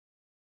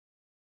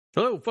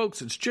Hello,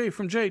 folks. It's Jay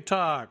from Jay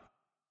Talk,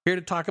 here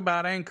to talk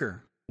about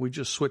Anchor. We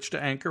just switched to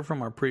Anchor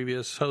from our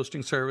previous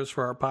hosting service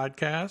for our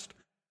podcast.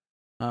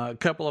 A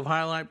couple of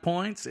highlight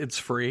points. It's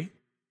free.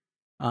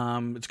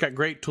 It's got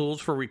great tools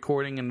for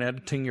recording and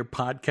editing your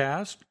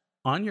podcast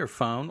on your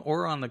phone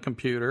or on the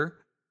computer,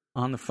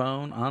 on the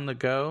phone, on the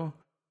go.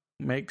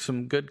 Make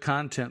some good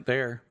content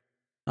there.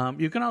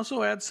 You can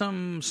also add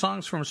some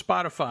songs from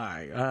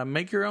Spotify.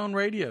 Make your own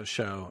radio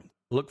show.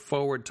 Look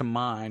forward to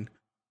mine.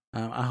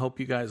 I hope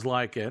you guys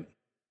like it.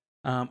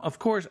 Of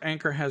course,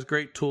 Anchor has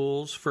great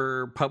tools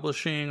for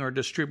publishing or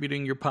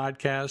distributing your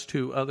podcast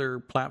to other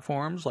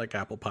platforms like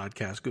Apple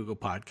Podcasts, Google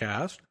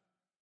Podcasts.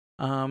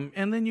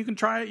 And then you can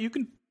try it. You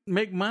can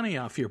make money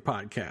off your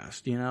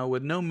podcast,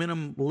 with no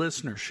minimum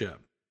listenership.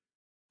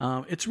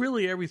 It's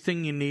really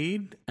everything you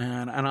need,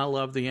 and I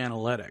love the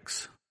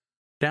analytics.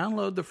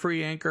 Download the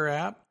free Anchor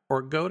app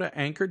or go to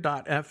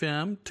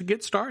anchor.fm to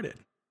get started.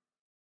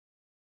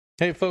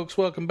 Hey, folks,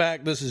 welcome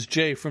back. This is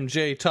Jay from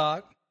Jay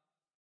Talk.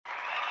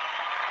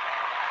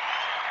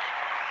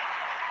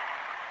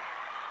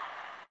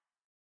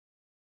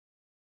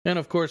 And,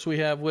 of course, we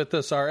have with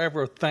us our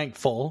ever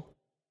thankful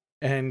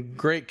and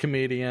great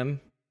comedian,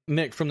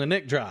 Nick from the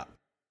Nick Drop.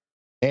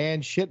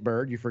 And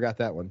Shitbird, you forgot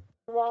that one.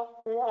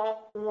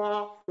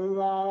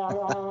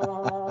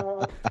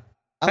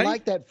 I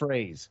like that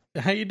phrase.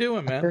 How you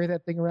doing, man? I carry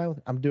that thing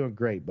around. I'm doing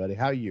great, buddy.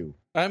 How are you?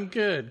 I'm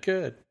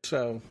good.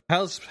 So,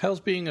 how's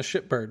being a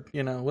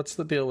shitbird? What's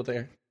the deal with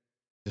there?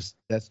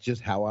 That's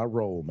just how I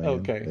roll, man.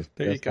 Okay,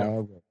 there you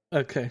go.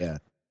 Okay. Yeah.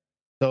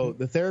 So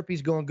the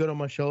therapy's going good on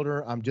my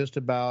shoulder. I'm just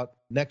about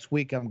next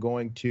week. I'm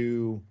going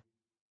to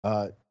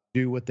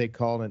do what they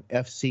call an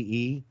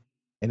FCE,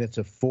 and it's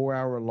a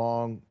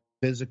 4-hour-long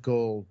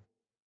physical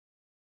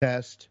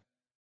test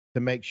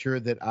to make sure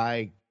that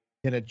I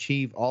can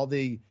achieve all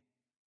the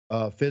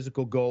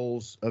physical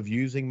goals of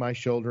using my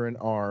shoulder and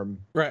arm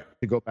right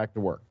to go back to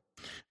work.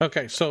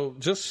 Okay, so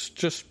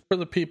just for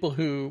the people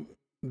who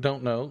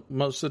don't know,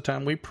 most of the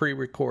time we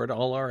pre-record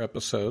all our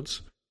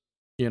episodes,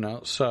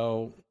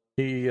 so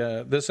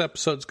this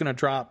episode's going to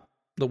drop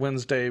the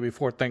Wednesday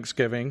before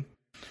Thanksgiving.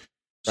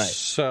 Right.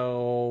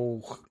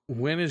 So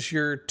when is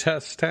your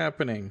test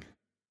happening?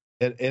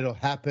 It'll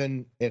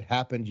happen. It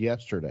happened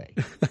yesterday.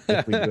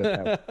 If we do it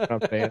that way. You know what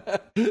I'm saying?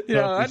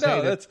 Yeah, I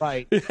know. That's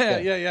right.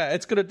 Yeah.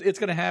 It's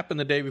gonna happen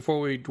the day before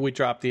we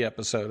drop the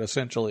episode.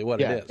 Essentially, what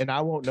it is. And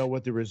I won't know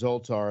what the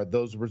results are.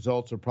 Those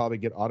results will probably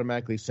get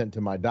automatically sent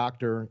to my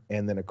doctor,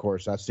 and then of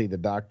course I see the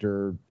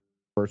doctor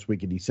first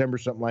week of December,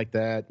 something like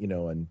that.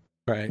 And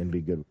be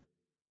good.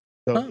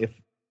 So if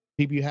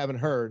people you haven't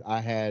heard,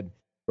 I had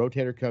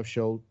rotator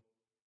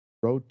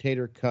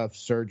cuff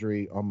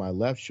surgery on my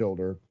left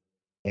shoulder,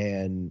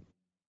 and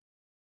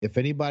if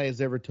anybody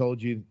has ever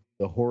told you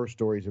the horror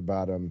stories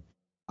about them,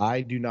 I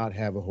do not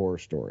have a horror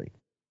story.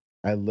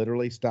 I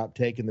literally stopped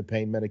taking the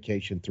pain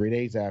medication 3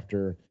 days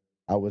after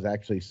I was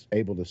actually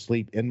able to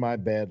sleep in my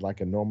bed like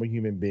a normal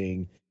human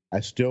being. I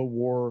still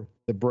wore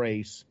the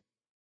brace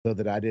so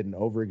that I didn't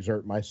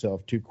overexert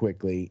myself too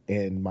quickly.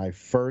 And my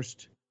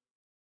first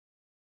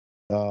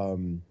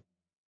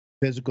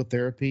physical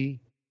therapy,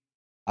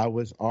 I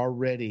was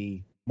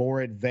already more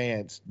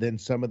advanced than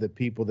some of the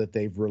people that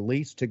they've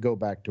released to go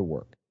back to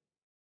work.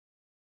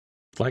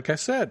 Like I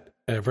said,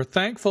 ever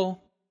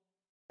thankful.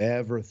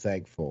 Ever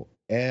thankful.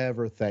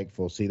 Ever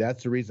thankful. See,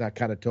 that's the reason I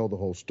kind of told the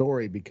whole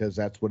story, because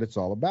that's what it's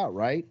all about,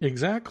 right?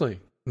 Exactly.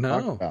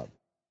 No.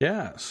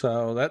 Yeah.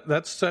 So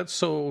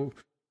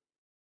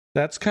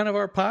that's kind of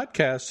our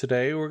podcast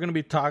today. We're going to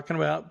be talking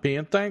about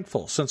being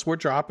thankful. Since we're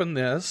dropping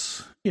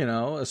this,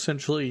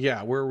 essentially,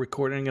 we're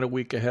recording it a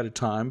week ahead of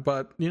time,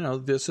 but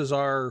this is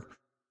our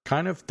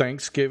kind of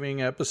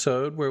Thanksgiving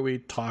episode where we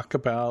talk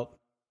about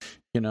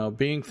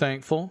being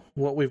thankful,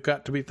 what we've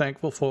got to be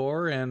thankful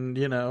for, and,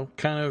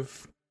 kind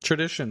of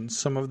traditions,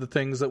 some of the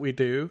things that we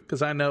do,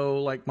 because I know,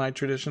 like, my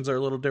traditions are a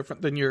little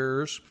different than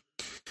yours.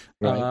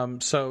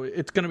 Right. So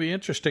it's going to be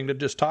interesting to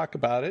just talk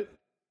about it.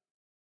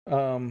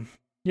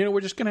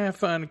 We're just going to have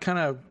fun, kind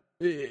of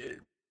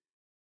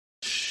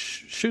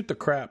shoot the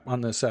crap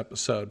on this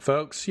episode,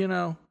 folks.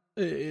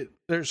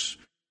 There's,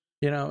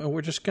 and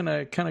we're just going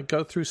to kind of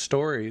go through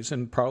stories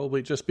and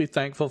probably just be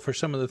thankful for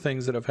some of the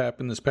things that have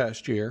happened this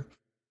past year.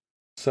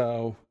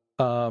 So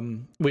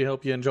we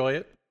hope you enjoy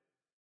it.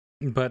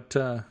 But,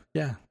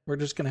 we're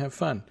just going to have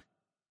fun.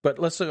 But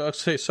let's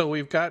say, so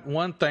we've got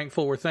one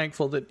thankful. We're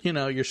thankful that,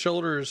 your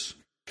shoulders,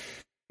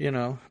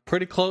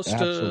 pretty close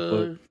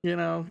Absolutely.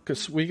 to,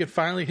 because we could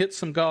finally hit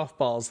some golf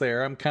balls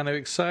there. I'm kind of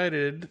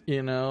excited,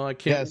 I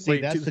can't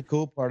wait. That's the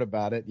cool part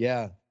about it.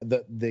 Yeah.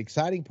 The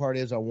exciting part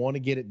is I want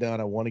to get it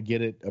done. I want to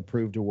get it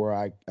approved to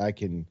where I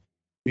can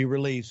be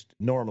released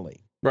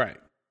normally. Right.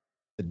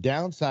 The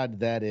downside to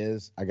that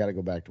is I got to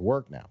go back to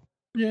work now.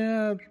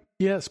 Yeah.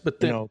 Yes.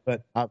 But then,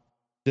 but I'm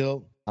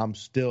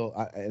still,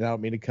 and I don't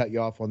mean to cut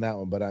you off on that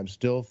one, but I'm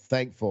still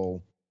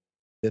thankful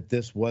that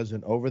this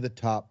wasn't over the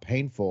top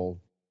painful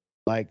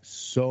like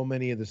so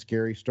many of the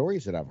scary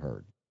stories that I've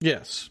heard.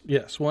 Yes,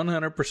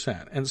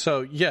 100%. And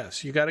so,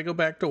 yes, you got to go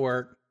back to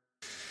work.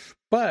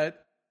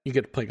 But You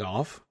get to play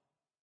golf.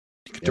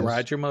 You get to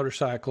ride your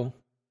motorcycle.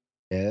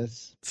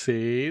 Yes.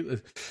 See,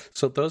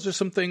 so those are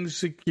some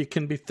things you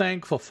can be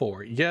thankful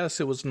for. Yes,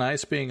 it was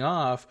nice being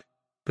off,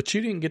 but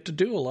you didn't get to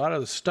do a lot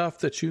of the stuff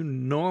that you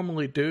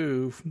normally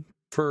do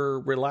for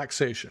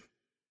relaxation.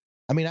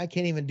 I mean, I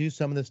can't even do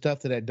some of the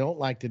stuff that I don't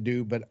like to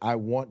do, but I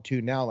want to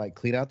now, like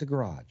clean out the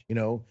garage,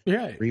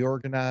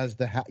 reorganize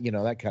the house,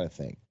 that kind of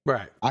thing.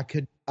 Right. I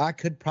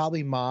could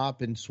probably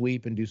mop and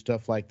sweep and do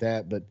stuff like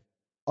that, but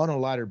on a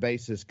lighter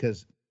basis,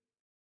 because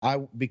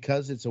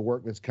it's a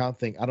workman's comp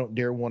thing, I don't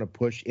dare want to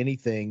push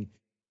anything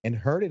and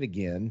hurt it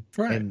again.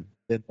 Right. And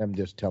then them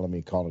just telling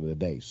me call it a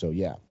day. So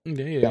yeah.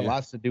 Got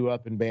lots to do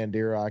up in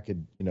Bandera. I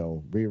could,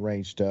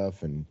 rearrange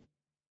stuff and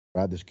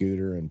ride the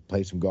scooter and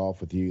play some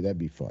golf with you. That'd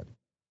be fun.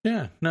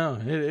 Yeah, no,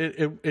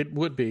 it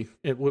would be.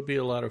 It would be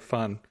a lot of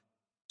fun.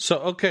 So,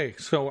 okay,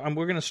 we're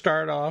going to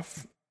start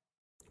off.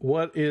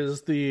 What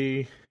is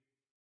the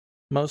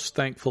most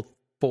thankful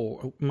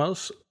for?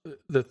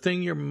 The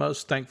thing you're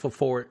most thankful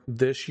for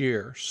this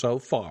year so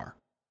far?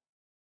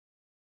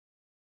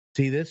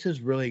 See, this is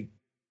really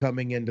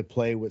coming into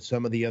play with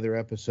some of the other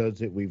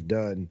episodes that we've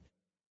done.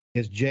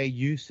 Is Jay,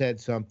 you said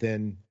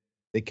something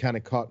that kind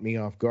of caught me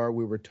off guard.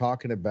 We were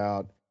talking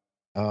about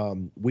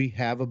we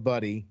have a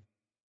buddy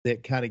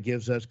that kind of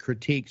gives us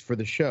critiques for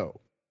the show,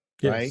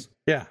 right? Yes.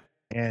 Yeah.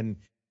 And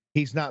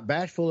he's not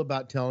bashful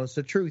about telling us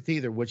the truth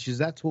either,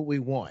 that's what we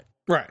want.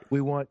 Right.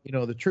 We want,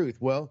 the truth.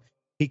 Well,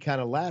 he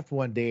kind of laughed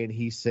one day and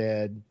he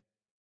said,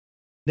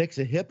 Nick's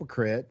a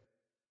hypocrite,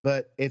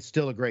 but it's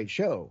still a great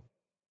show.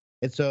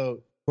 And so,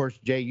 of course,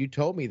 Jay, you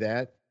told me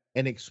that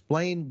and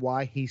explain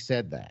why he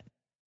said that.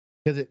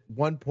 Because at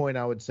one point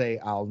I would say,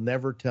 I'll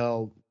never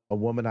tell a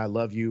woman I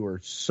love you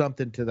or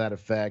something to that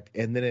effect.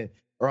 And then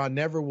or I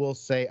never will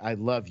say I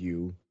love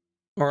you.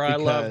 Or I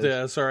love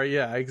this. Or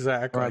yeah,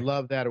 exactly. Or I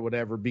love that or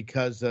whatever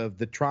because of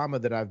the trauma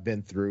that I've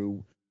been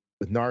through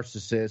with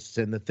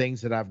narcissists and the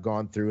things that I've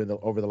gone through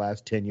over the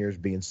last 10 years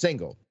being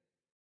single.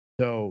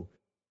 So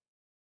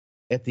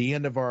at the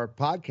end of our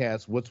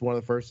podcast, what's one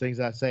of the first things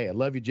I say? I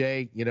love you,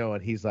 Jay.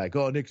 And he's like,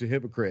 oh, Nick's a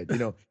hypocrite.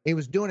 He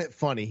was doing it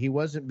funny. He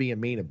wasn't being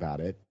mean about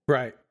it.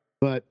 Right.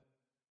 But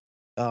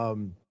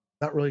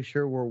not really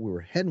sure where we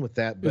were heading with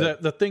that.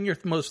 But the thing you're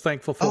most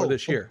thankful for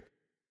this year.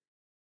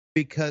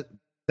 Because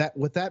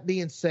with that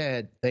being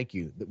said, thank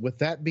you. With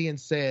that being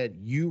said,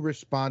 you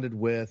responded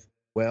with,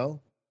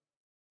 well,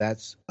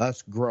 that's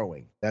us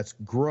growing. That's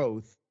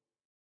growth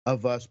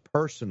of us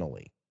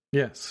personally.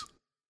 Yes.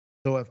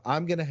 So if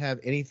I'm going to have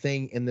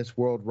anything in this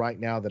world right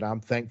now that I'm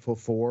thankful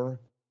for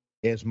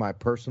is my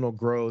personal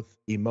growth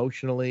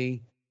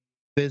emotionally,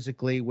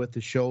 physically with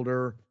the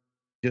shoulder,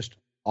 just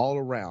all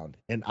around.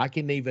 And I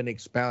can even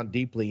expound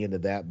deeply into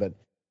that, but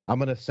I'm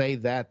going to say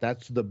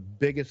that's the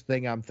biggest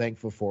thing I'm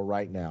thankful for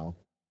right now.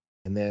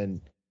 And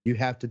then you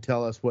have to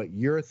tell us what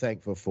you're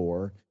thankful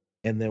for,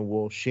 and then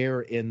we'll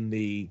share in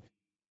the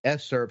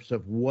excerpts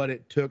of what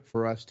it took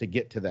for us to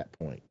get to that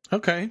point.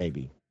 Okay.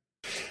 Maybe.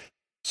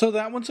 So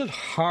that one's a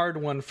hard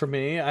one for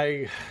me.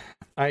 I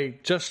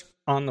just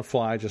on the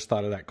fly just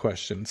thought of that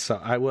question. So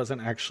I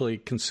wasn't actually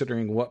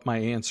considering what my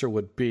answer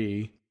would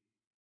be.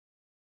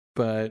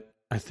 But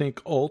I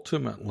think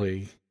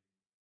ultimately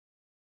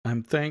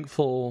I'm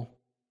thankful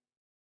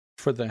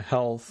for the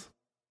health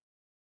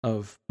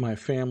of my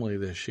family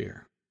this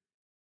year.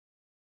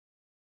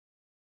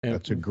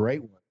 That's a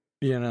great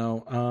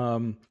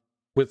one.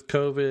 With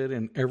COVID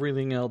and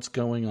everything else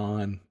going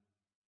on,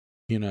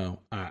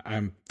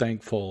 I'm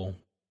thankful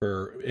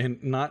for,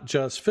 and not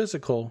just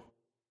physical,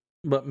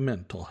 but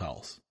mental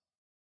health.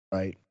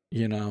 Right.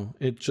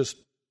 It just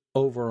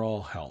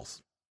overall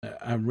health.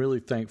 I'm really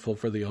thankful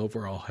for the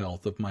overall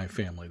health of my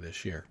family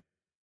this year.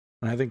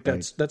 And I think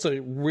that's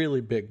a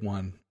really big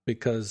one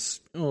because,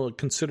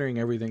 considering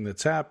everything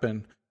that's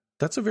happened,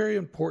 that's a very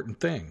important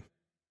thing.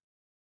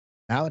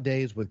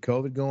 Nowadays, with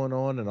COVID going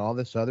on and all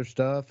this other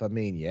stuff, I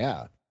mean,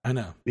 yeah. I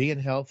know. Being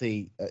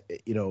healthy,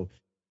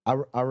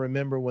 I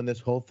remember when this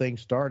whole thing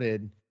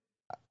started,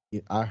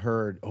 I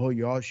heard, oh,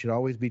 y'all should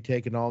always be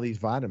taking all these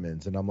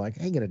vitamins. And I'm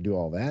like, I ain't going to do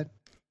all that.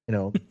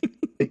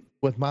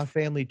 With my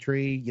family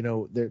tree,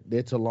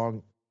 it's a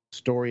long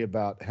story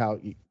about how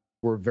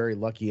we're very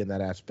lucky in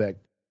that aspect.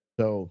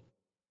 So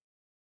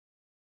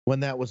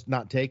when that was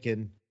not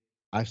taken,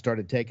 I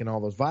started taking all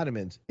those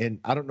vitamins. And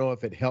I don't know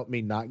if it helped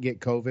me not get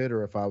COVID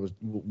or if I was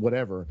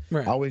whatever.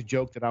 Right. I always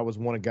joke that I was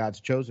one of God's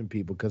chosen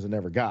people because I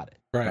never got it.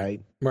 Right.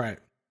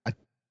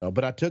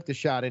 But I took the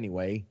shot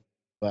anyway.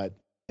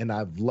 And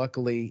I've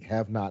luckily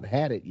have not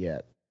had it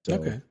yet. So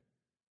okay.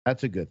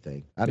 That's a good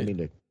thing. I didn't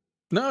mean to.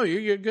 No,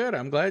 you're good.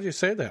 I'm glad you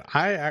say that.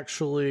 I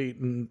actually,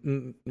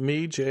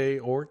 me, Jay,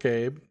 or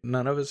Gabe,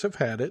 none of us have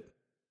had it.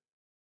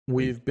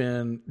 We've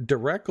been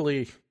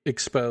directly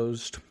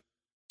exposed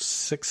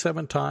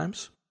 6-7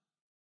 times.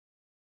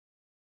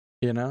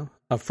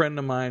 A friend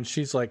of mine,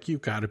 she's like, you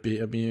got to be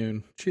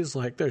immune. She's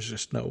like, there's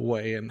just no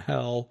way in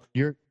hell.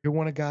 You're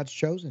one of God's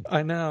chosen.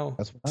 I know.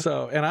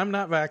 And I'm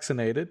not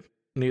vaccinated.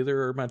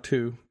 Neither are my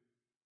two.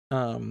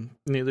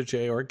 Neither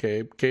Jay or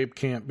Gabe. Gabe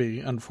can't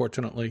be,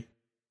 unfortunately.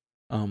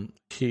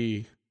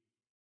 He,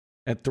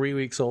 at 3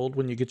 weeks old,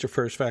 when you get your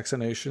first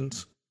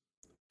vaccinations,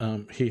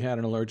 he had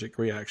an allergic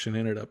reaction,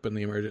 ended up in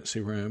the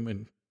emergency room,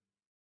 and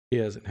he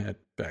hasn't had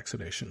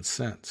vaccinations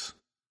since.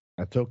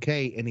 That's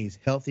okay. And he's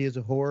healthy as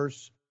a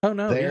horse. Oh,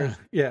 no,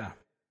 yeah.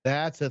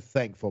 That's a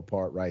thankful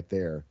part right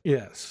there.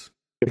 Yes.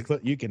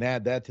 You can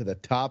add that to the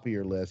top of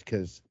your list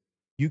because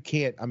you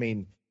can't, I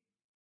mean,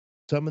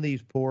 some of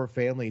these poor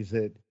families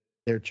that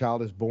their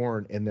child is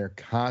born and they're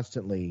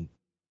constantly,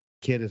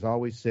 kid is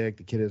always sick,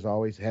 the kid is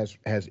always has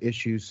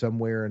issues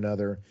somewhere or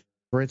another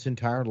for its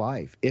entire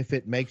life, if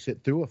it makes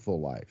it through a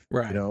full life.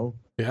 Right. You know?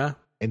 Yeah.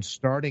 And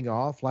starting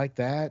off like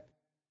that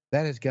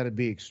has got to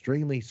be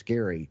extremely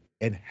scary.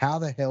 And how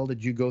the hell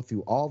did you go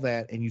through all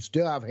that and you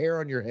still have hair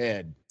on your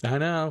head? I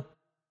know.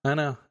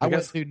 I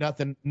went through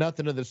nothing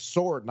of the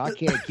sort, and I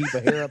can't keep a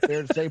hair up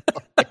there to save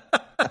my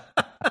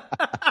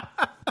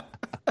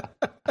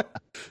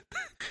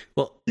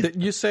Well,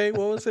 did you say,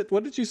 what was it?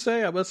 What did you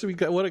say? I must have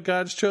been one of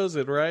God's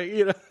chosen, right?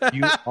 You know?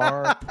 You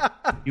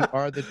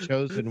are the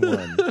chosen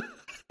one.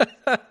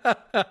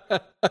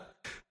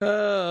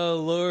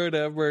 Oh, Lord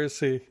have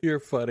mercy. You're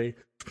funny.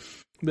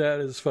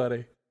 That is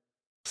funny.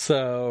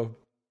 So,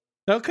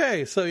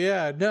 okay. So,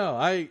 yeah, no,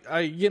 I,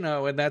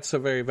 and that's a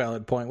very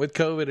valid point with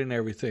COVID and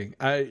everything.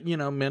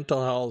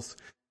 Mental health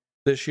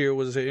this year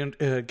was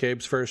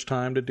Gabe's first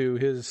time to do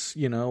his,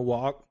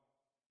 walk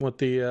with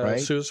the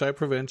suicide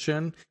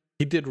prevention.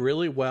 He did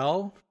really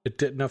well. It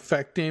didn't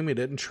affect him. It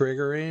didn't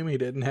trigger him. He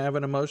didn't have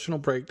an emotional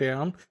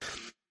breakdown.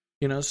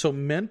 So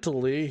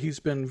mentally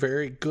he's been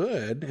very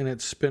good, and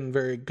it's been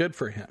very good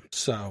for him.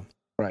 So,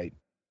 right.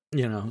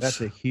 That's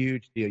a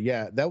huge deal.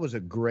 Yeah, that was a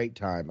great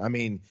time. I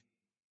mean,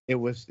 it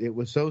was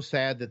so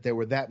sad that there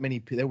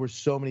were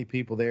so many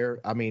people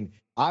there. I mean,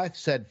 I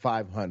said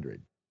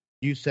 500.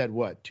 You said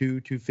what?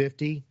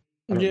 250?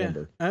 I don't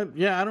remember. I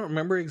don't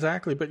remember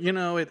exactly, but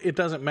it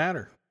doesn't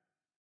matter.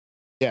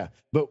 Yeah,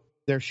 but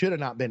there should have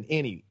not been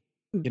any.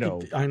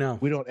 I know.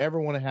 We don't ever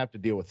want to have to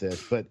deal with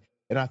this,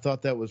 and I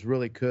thought that was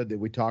really good that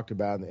we talked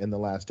about in the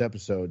last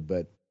episode.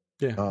 But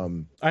yeah,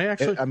 Go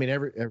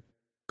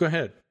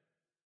ahead.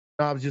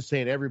 I was just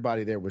saying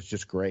everybody there was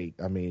just great.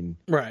 I mean,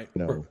 right.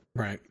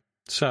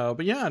 So,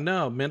 but yeah,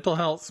 no, mental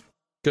health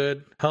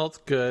good,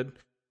 health good.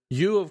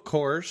 You, of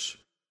course,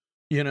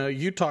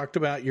 you talked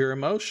about your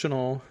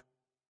emotional,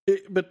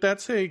 but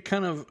that's a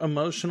kind of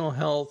emotional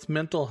health,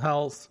 mental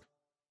health.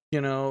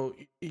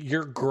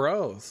 Your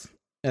growth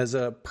as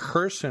a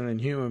person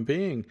and human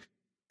being,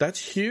 that's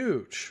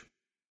huge.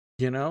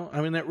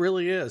 I mean, that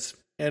really is.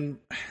 And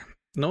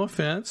no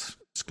offense,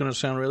 it's going to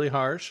sound really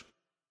harsh.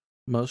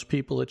 Most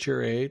people at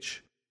your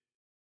age,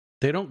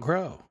 they don't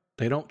grow.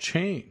 They don't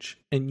change.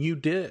 And you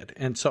did.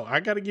 And so I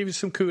got to give you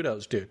some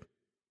kudos, dude.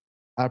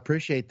 I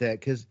appreciate that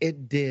because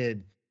it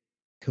did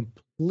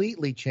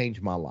completely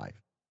change my life.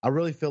 I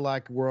really feel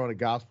like we're on a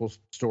gospel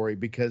story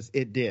because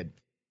it did.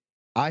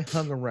 I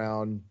hung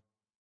around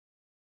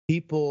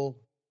people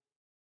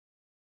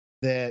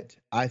that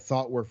I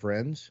thought were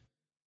friends.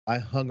 I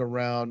hung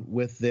around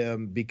with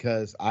them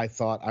because I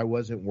thought I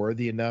wasn't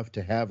worthy enough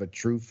to have a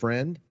true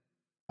friend.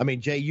 I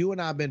mean, Jay, you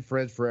and I have been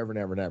friends forever and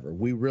ever and ever.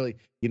 We really,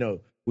 we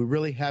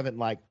really haven't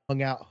like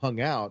hung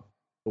out,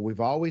 but we've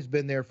always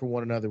been there for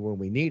one another when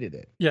we needed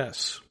it.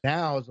 Yes.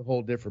 Now it's a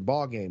whole different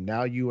ballgame.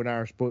 Now you and I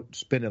are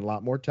spending a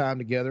lot more time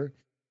together.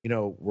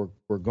 We're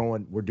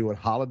doing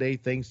holiday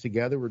things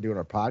together. We're doing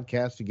our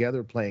podcast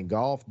together, playing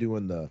golf,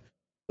 doing the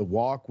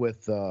walk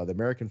with the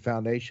American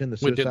Foundation, the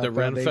Suicide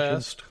Foundation. We did the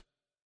RenFest.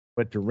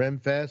 Went to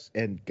RenFest,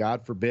 and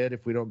God forbid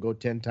if we don't go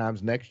 10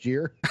 times next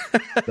year.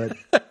 But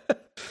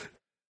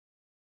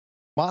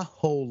my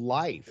whole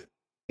life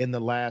in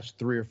the last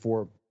 3 or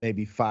 4,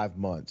 maybe 5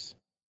 months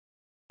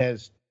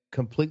has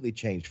completely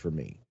changed for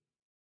me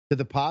to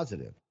the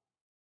positive,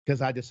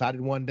 because I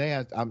decided one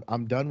day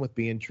I'm done with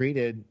being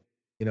treated,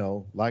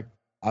 like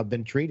I've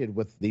been treated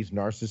with these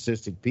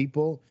narcissistic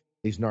people,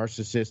 these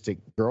narcissistic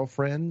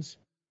girlfriends.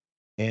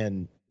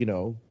 And,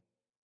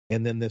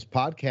 and then this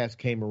podcast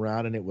came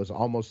around, and it was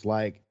almost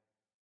like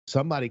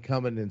somebody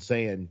coming and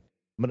saying,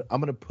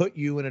 I'm going to put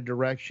you in a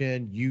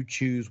direction. You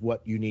choose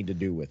what you need to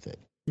do with it.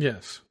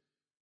 Yes.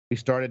 We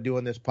started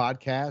doing this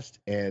podcast,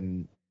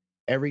 and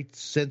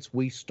since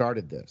we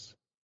started this,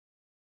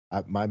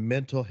 my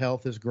mental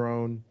health has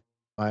grown.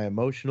 My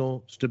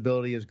emotional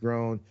stability has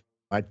grown.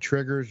 My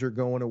triggers are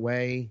going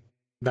away.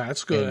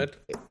 That's good.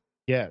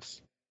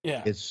 Yes.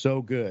 Yeah. It's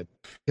so good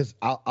because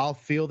I'll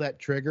feel that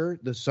trigger.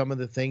 Some of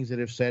the things that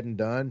have said and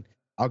done,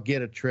 I'll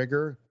get a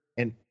trigger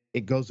and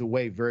it goes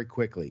away very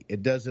quickly.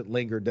 It doesn't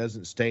linger,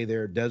 doesn't stay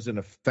there, doesn't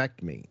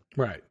affect me.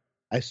 Right.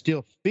 I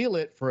still feel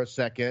it for a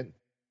second,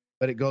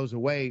 but it goes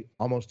away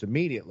almost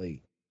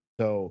immediately.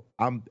 So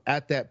I'm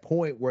at that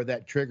point where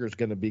that trigger is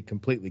going to be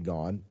completely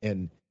gone.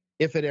 And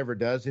if it ever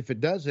does, if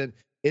it doesn't,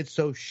 it's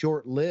so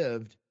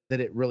short-lived that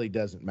it really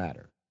doesn't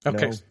matter.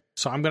 Okay.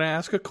 So I'm going to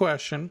ask a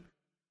question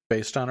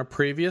based on a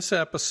previous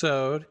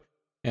episode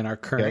and our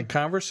current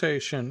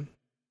conversation.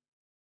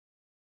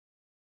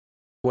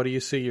 What do you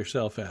see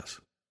yourself as?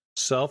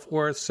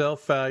 Self-worth,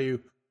 self-value,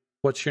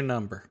 what's your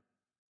number?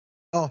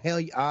 Oh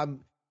hell,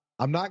 I'm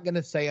not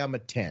gonna say I'm a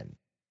 10.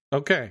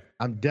 Okay.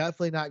 I'm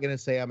definitely not gonna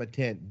say I'm a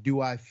 10.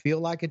 Do I feel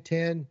like a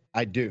 10?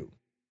 I do.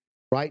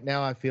 Right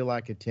now, I feel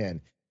like a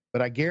 10.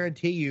 But I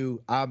guarantee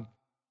you,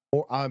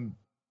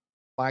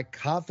 my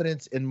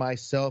confidence in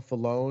myself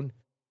alone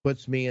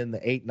puts me in the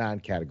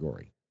 8-9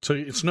 category. So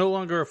it's no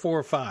longer a 4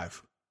 or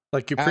 5,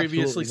 like you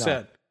previously Absolutely not.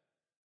 said.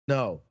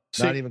 No,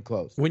 See, not even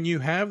close. When you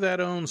have that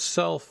own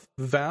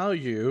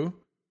self-value,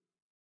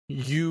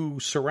 you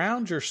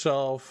surround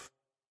yourself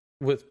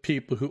with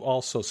people who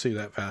also see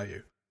that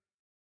value.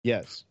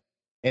 Yes.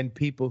 And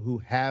people who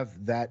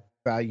have that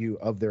value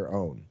of their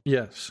own.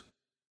 Yes.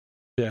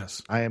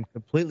 Yes. I am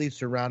completely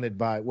surrounded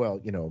by,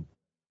 well, You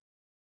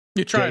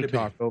try to be.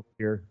 talk over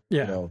here.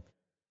 Yeah.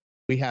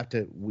 We have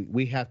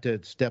to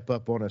step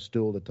up on a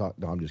stool to talk.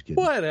 No, I'm just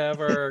kidding.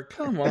 Whatever.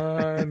 Come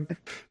on.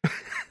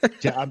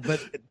 But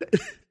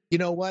you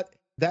know what?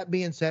 That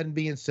being said and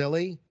being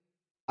silly,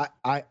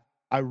 I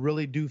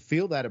really do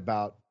feel that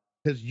about,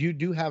 because you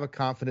do have a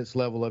confidence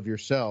level of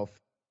yourself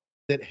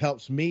that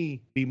helps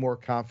me be more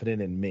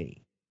confident in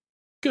me.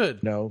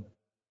 Good.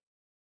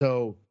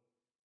 So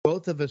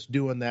both of us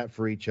doing that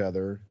for each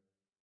other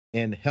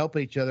and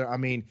helping each other. I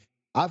mean,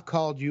 I've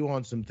called you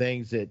on some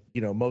things that,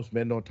 most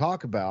men don't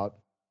talk about,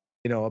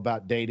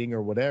 about dating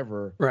or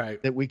whatever,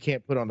 right, that we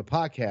can't put on the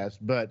podcast,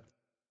 but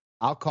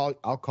I'll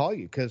call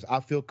you because I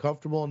feel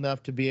comfortable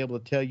enough to be able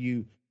to tell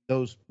you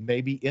those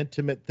maybe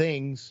intimate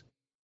things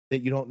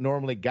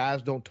that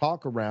guys don't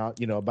talk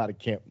around, about a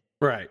camp.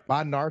 Right.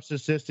 My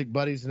narcissistic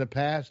buddies in the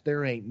past,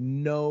 there ain't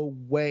no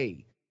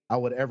way I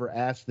would ever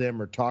ask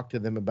them or talk to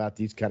them about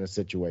these kind of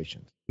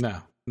situations.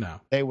 No.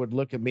 They would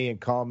look at me and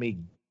call me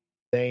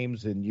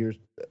names and you're,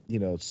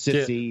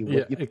 sissy.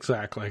 Yeah,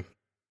 exactly.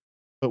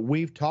 But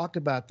we've talked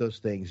about those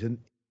things, and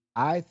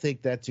I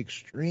think that's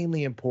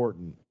extremely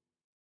important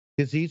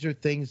because these are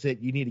things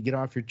that you need to get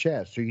off your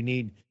chest, or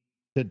you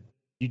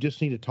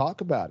just need to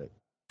talk about it.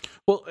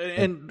 Well,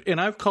 and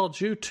I've called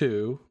you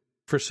too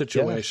for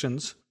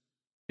situations,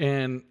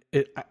 and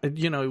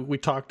we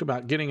talked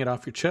about getting it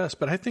off your chest,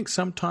 but I think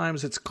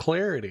sometimes it's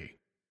clarity,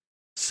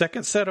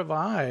 second set of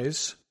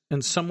eyes,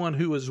 and someone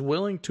who is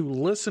willing to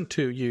listen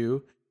to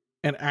you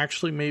and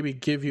actually maybe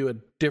give you a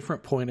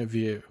different point of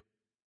view.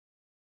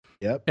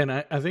 Yep. And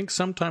I think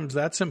sometimes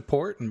that's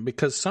important,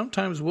 because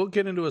sometimes we'll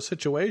get into a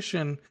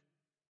situation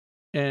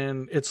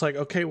and it's like,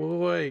 okay, well,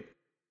 wait,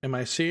 am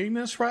I seeing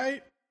this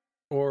right?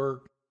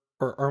 Or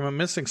am I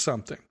missing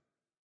something?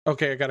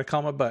 Okay, I got to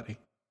call my buddy.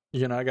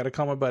 I got to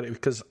call my buddy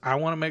because I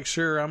want to make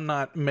sure I'm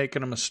not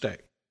making a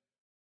mistake.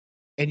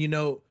 And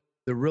the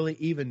really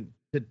even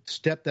to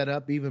step that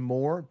up even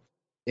more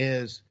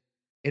is,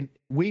 and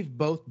we've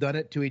both done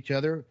it to each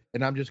other,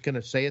 and I'm just going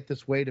to say it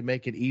this way to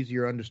make it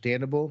easier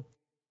understandable.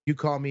 You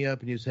call me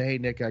up and you say, hey,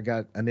 Nick, I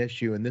got an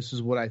issue, and this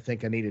is what I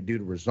think I need to do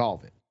to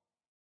resolve it.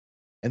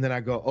 And then I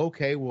go,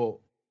 okay,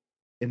 well,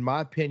 in my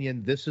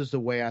opinion, this is the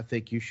way I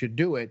think you should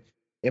do it.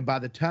 And by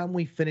the time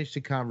we finish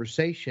the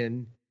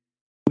conversation,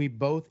 we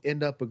both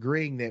end up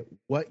agreeing that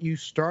what you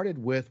started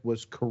with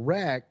was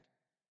correct.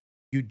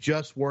 You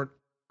just weren't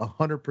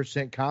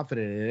 100%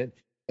 confident in it.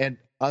 And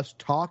us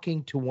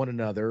talking to one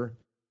another,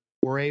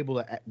 we're able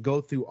to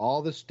go through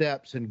all the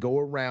steps and go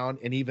around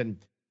and even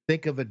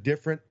think of a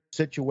different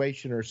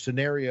situation or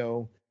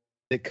scenario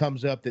that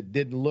comes up that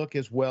didn't look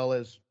as well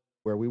as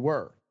where we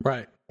were.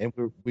 Right. And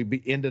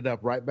we ended up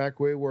right back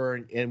where we were,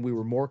 and we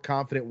were more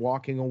confident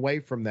walking away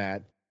from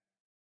that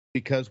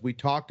because we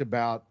talked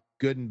about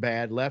good and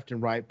bad, left and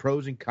right,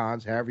 pros and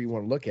cons, however you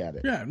want to look at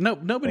it. Yeah,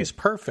 nobody's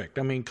perfect.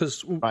 I mean,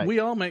 because we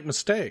all make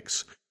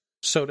mistakes.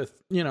 So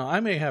I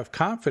may have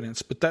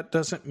confidence, but that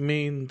doesn't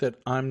mean that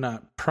I'm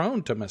not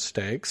prone to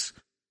mistakes.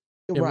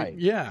 Right.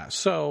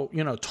 So,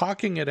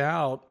 talking it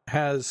out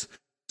has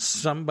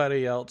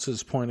somebody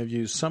else's point of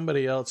view.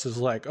 Somebody else is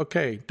like,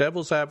 okay,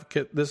 devil's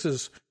advocate, this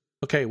is,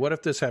 okay, what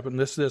if this happened?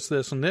 This,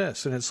 and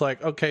this. And it's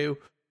like, okay,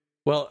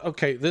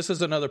 this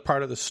is another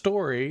part of the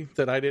story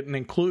that I didn't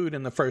include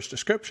in the first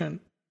description.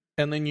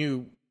 And then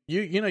you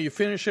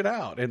finish it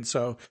out. And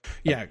so,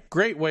 yeah,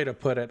 great way to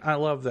put it. I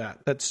love that.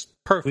 That's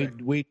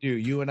perfect. We do.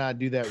 You and I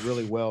do that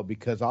really well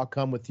because I'll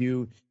come with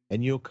you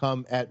and you'll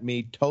come at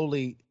me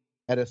totally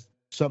at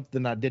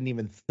something I didn't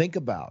even think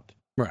about.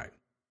 Right.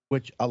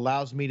 Which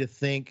allows me to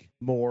think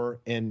more,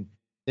 and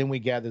then we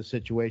gather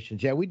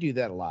situations. Yeah, we do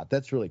that a lot.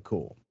 That's really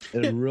cool.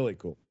 It's really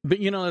cool. But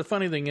the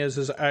funny thing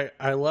is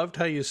I loved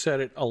how you said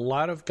it. A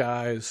lot of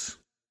guys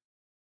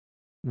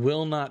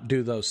will not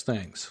do those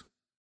things.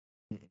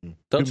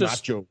 They'll too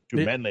macho,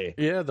 too manly.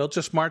 Yeah, they'll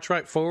just march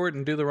right forward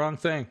and do the wrong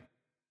thing.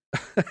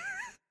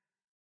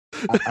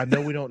 I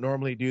know we don't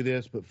normally do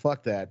this, but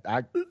fuck that.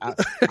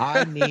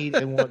 I need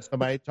and want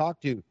somebody to talk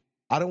to.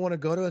 I don't want to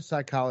go to a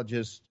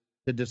psychologist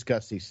to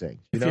discuss these things.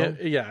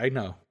 Yeah, I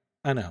know.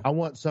 I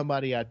want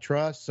somebody I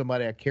trust,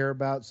 somebody I care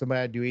about,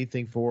 somebody I do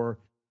anything for,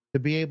 to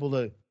be able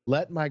to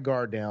let my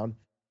guard down,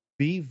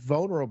 be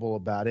vulnerable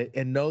about it,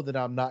 and know that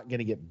I'm not going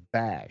to get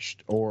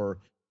bashed or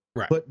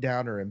Right. put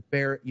down or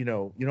embarrass. You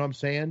know what I'm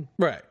saying?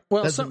 Right.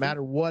 Well, Doesn't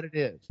matter what it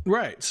is.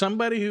 Right.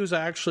 Somebody who's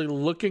actually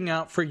looking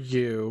out for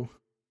you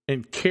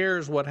and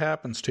cares what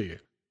happens to you.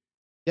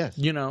 Yes.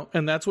 You know,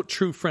 and that's what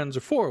true friends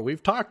are for.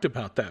 We've talked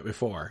about that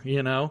before,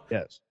 you know?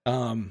 Yes.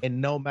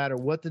 And no matter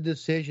what the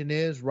decision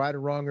is, right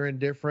or wrong or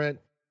indifferent,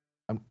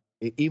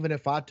 even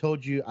if I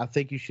told you I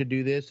think you should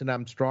do this and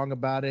I'm strong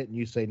about it and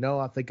you say, no,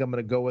 I think I'm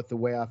going to go with the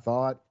way I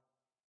thought,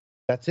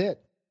 that's it.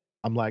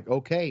 I'm like,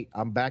 okay,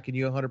 I'm backing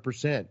you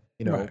 100%.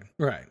 You know?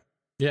 Right.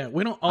 Yeah,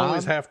 we don't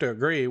always have to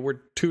agree.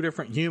 We're two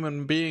different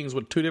human beings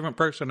with two different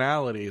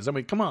personalities. I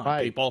mean, come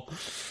on, people.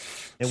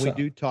 And we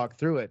do talk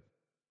through it.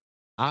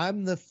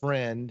 I'm the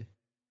friend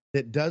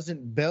that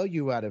doesn't bail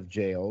you out of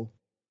jail.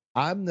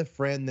 I'm the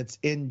friend that's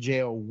in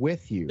jail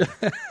with you.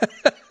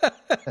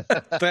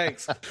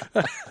 Thanks.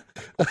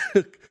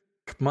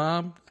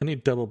 Mom, I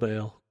need double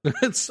bail.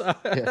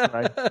 Yeah,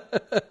 right.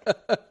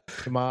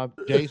 Mom,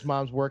 Jay's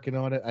mom's working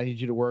on it. I need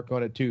you to work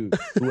on it too.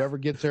 Whoever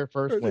gets there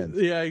first wins.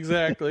 Yeah,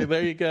 exactly.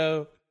 There you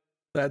go.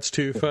 That's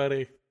too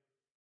funny.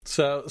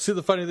 So, see,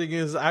 the funny thing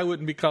is, I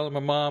wouldn't be calling my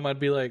mom. I'd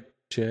be like,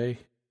 Jay,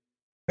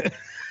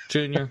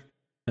 Junior,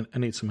 I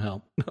need some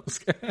help.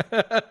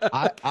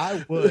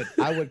 I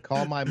would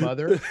call my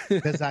mother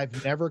because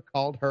I've never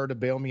called her to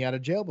bail me out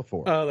of jail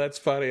before. Oh, that's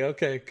funny.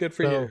 Okay, good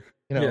for you.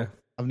 You know,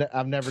 yeah.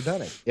 I've never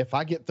done it. If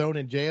I get thrown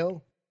in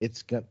jail,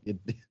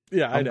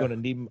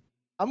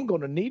 I'm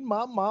gonna need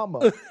my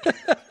mama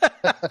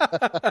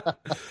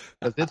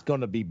because it's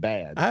gonna be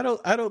bad. I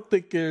don't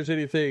think there's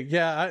anything.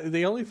 Yeah,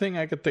 the only thing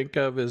I could think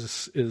of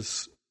is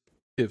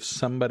if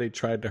somebody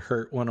tried to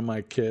hurt one of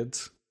my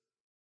kids.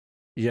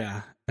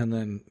 Yeah, and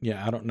then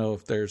I don't know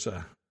if there's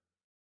a.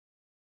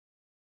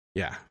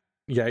 Yeah,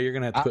 you're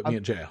gonna have to put me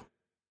in jail.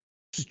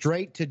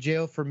 Straight to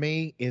jail for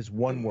me is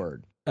one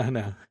word. I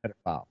know.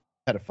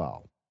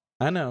 Pedophile.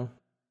 I know.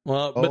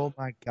 Well, oh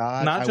my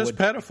God! Not just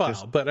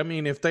pedophile, but I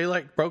mean, if they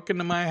broke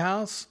into my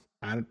house,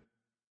 Oh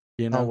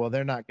well,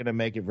 they're not going to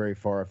make it very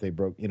far if they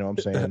broke. You know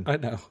what I'm saying? I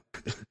know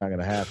it's not going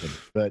to happen.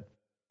 But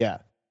yeah,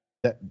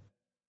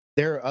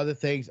 there are other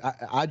things.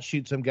 I'd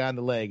shoot some guy in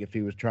the leg if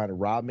he was trying to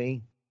rob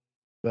me.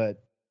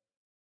 But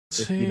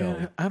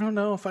I don't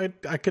know if I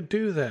could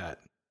do that.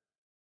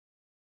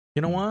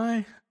 You know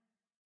why?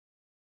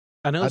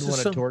 I know I'd want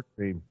to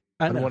torture him.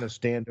 I'd want to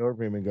stand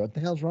over him and go, "What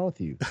the hell's wrong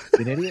with you?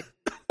 You an idiot?"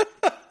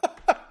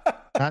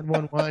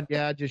 911.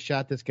 Yeah, I just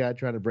shot this guy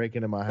trying to break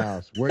into my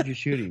house. Where'd you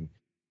shoot him?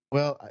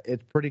 Well,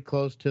 it's pretty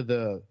close to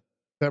the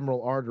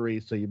femoral artery,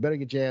 so you better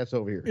get your ass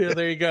over here. Yeah,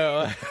 there you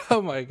go.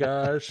 Oh my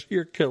gosh,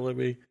 you're killing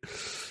me.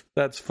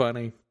 That's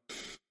funny.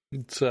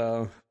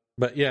 So,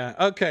 but yeah,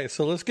 okay.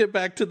 So let's get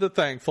back to the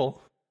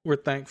thankful. We're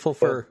thankful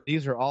for.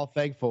 These are all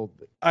thankful.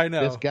 I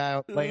know this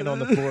guy laying on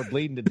the floor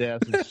bleeding to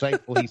death is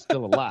thankful he's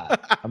still alive.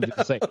 I'm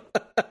just saying.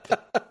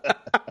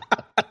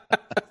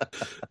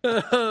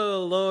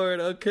 Oh Lord.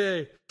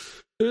 Okay.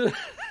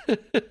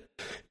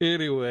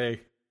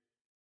 Anyway,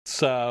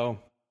 so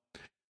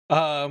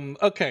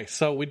okay,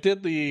 so we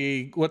did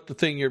the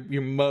thing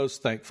you're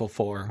most thankful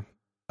for.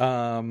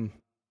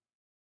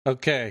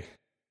 Okay,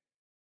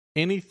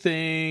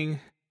 anything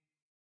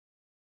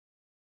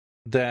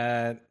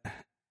that,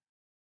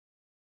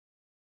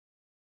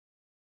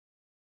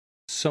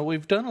 so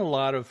we've done a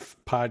lot of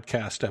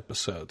podcast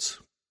episodes,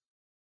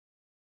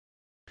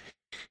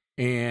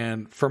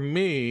 and for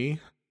me,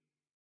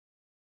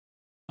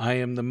 I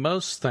am the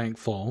most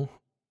thankful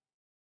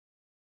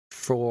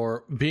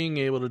for being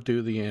able to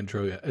do the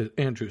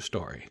Andrew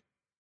story.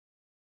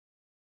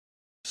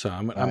 So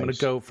I'm going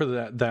to go for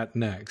that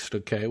next.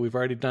 Okay, we've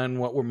already done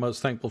what we're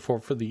most thankful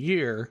for the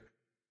year,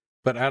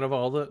 but out of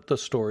all the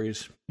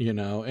stories,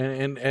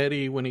 and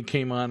Eddie, when he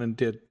came on and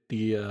did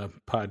the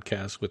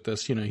podcast with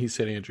us, he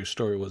said Andrew's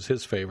story was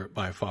his favorite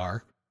by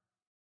far.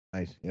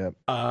 Nice. Yep.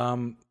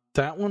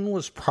 That one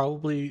was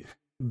probably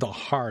the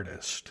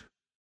hardest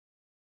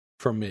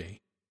for me.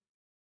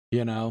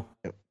 I'm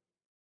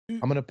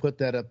going to put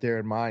that up there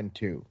in mine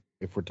too.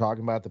 If we're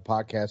talking about the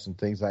podcast and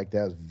things like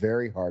that, it's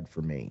very hard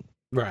for me.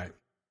 Right.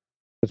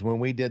 Because when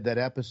we did that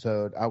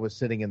episode, I was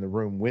sitting in the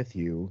room with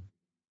you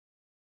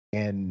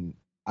and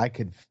I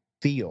could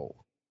feel,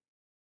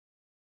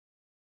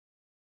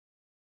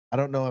 I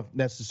don't know if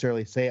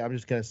necessarily I'm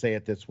just going to say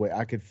it this way.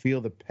 I could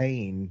feel the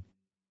pain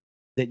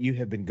that you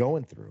have been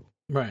going through.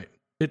 Right.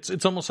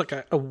 It's almost like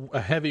a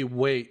heavy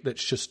weight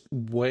that's just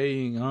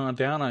weighing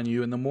down on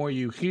you. And the more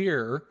you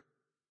hear,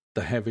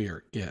 the heavier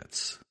it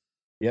gets.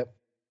 Yep.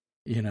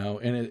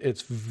 And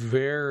it's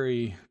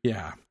very,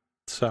 yeah.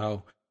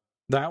 So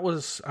that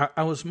was,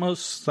 I was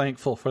most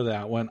thankful for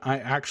that one. I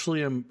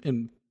actually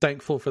am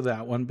thankful for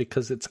that one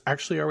because it's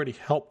actually already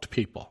helped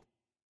people.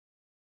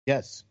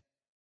 Yes.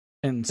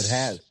 And it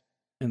has.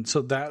 And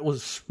so that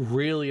was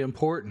really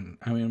important.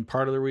 I mean,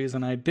 part of the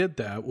reason I did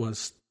that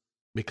was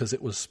because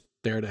it was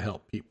there to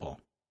help people.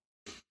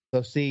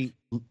 So see,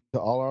 to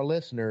all our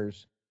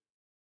listeners,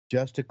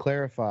 just to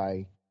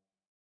clarify,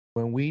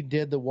 when we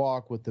did the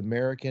walk with the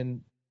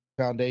American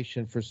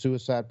Foundation for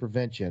Suicide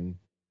Prevention,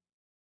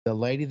 the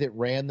lady that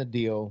ran the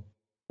deal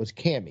was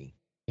Cammie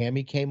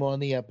Tammy came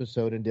on the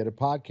episode and did a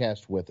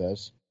podcast with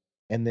us,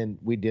 and then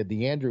we did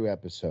the Andrew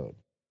episode.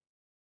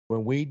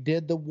 When we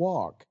did the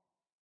walk,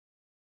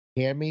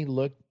 Tammy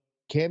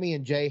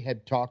and Jay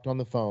had talked on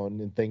the phone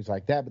and things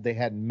like that, but they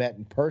hadn't met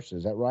in person.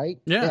 Is that right?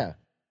 Yeah.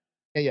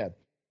 Yeah.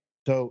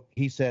 So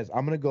he says,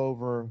 I'm going to go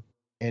over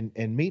and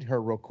meet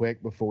her real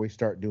quick before we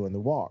start doing the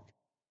walk.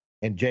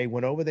 And Jay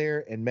went over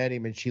there and met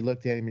him, and she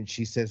looked at him and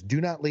she says,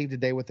 do not leave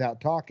today without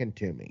talking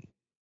to me.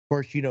 Of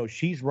course,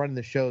 she's running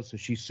the show, so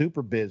she's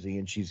super busy,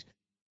 and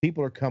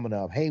people are coming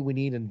up. Hey, we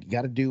need and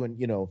got to do, and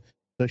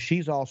so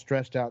she's all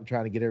stressed out and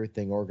trying to get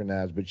everything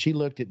organized. But she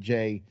looked at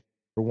Jay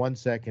for 1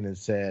 second and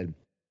said,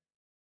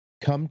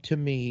 come to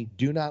me.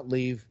 Do not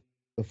leave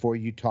before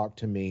you talk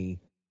to me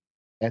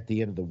at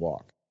the end of the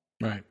walk.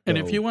 Right. And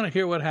if you want to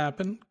hear what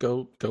happened,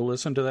 go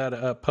listen to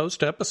that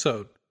post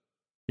episode.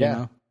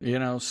 You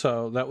know,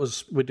 so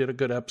we did a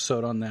good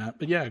episode on that.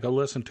 But yeah, go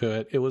listen to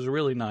it. It was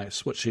really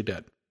nice what she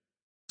did.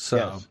 So,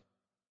 yes.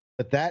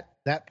 But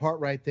that part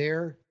right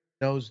there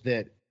knows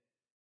that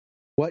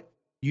what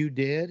you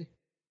did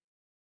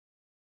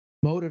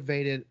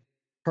motivated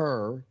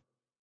her,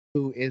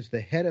 who is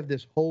the head of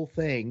this whole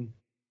thing,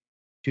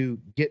 to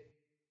get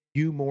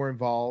you more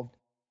involved.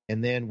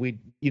 And then we,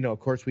 of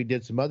course, we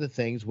did some other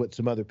things with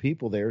some other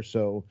people there.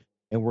 So,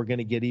 and we're going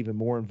to get even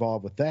more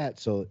involved with that.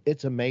 So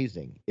it's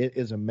amazing. It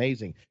is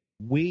amazing.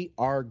 We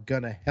are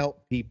going to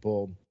help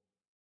people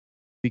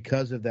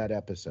because of that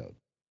episode.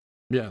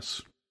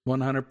 Yes,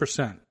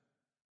 100%.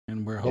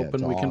 And we're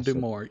hoping we can do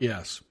more.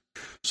 Yes.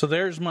 So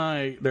there's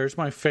my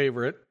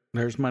favorite.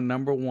 There's my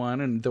number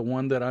one, and the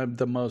one that I'm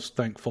the most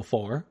thankful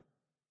for.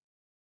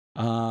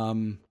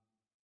 And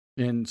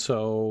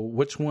so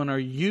which one are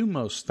you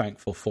most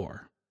thankful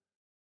for?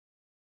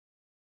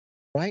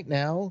 Right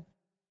now,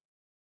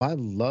 my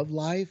love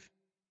life,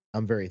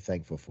 I'm very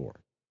thankful for.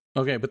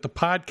 Okay, but the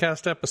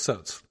podcast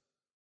episodes.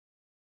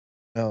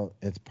 Well,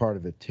 it's part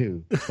of it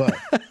too. But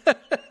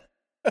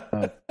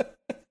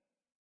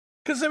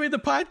because the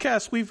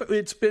podcast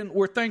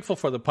we're thankful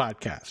for the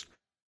podcast.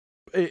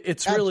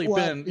 It's really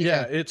been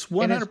it's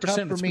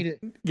 100%. For me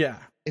to,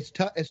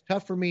 it's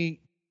tough for me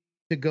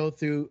to go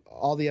through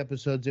all the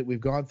episodes that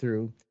we've gone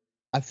through.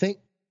 I think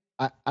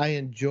I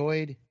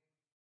enjoyed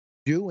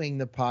doing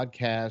the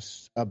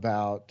podcasts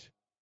about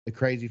the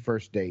crazy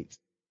first dates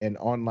and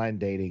online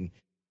dating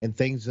and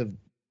things of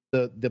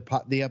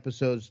the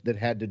episodes that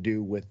had to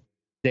do with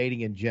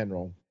dating in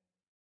general,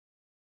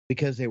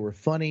 because they were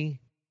funny.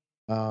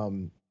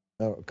 A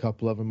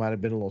couple of them might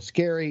have been a little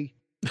scary.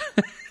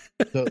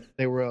 So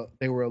they were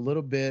a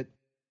little bit,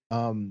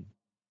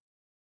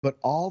 but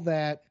all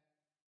that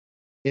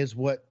is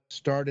what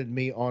started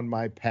me on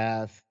my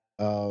path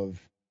of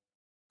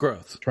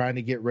growth, trying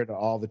to get rid of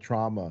all the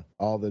trauma,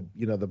 all the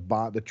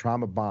the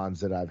trauma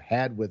bonds that I've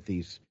had with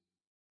these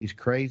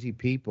crazy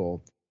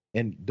people.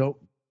 And don't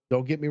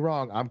get me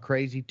wrong, I'm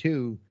crazy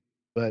too,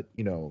 but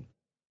I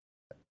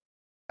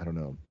don't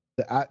know.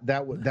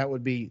 That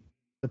would be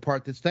the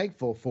part that's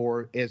thankful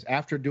for, is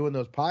after doing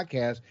those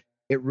podcasts,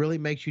 it really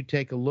makes you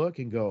take a look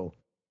and go,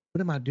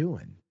 what am I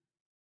doing?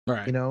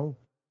 Right.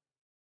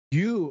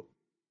 You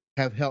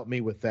have helped me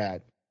with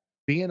that.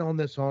 Being on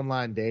this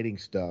online dating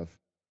stuff,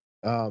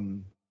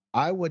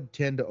 I would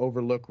tend to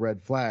overlook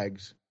red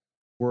flags,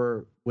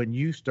 where when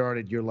you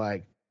started, you're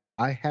like,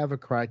 I have a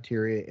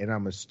criteria and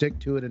I'm going to stick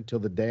to it until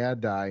the day I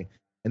die.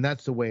 And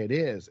that's the way it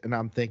is. And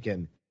I'm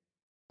thinking,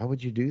 how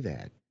would you do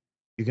that?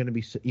 You're going to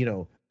be,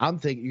 I'm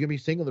thinking you're going to be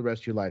single the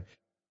rest of your life.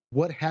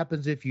 What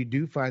happens if you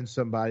do find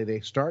somebody, they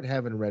start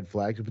having red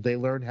flags, but they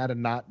learn how to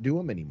not do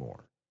them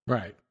anymore?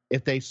 Right.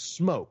 If they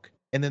smoke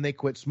and then they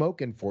quit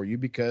smoking for you,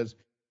 because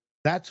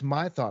that's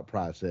my thought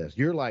process.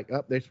 You're like,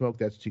 oh, they smoke.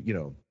 That's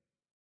too,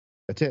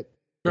 that's it.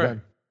 Right.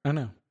 I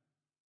know.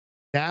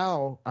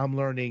 Now I'm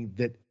learning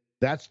that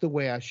that's the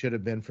way I should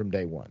have been from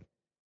day one.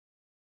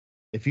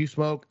 If you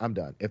smoke, I'm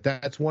done. If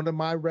that's one of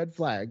my red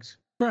flags,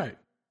 right,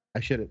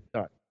 I should have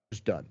done.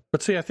 Just done.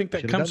 But see, I think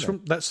that comes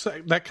from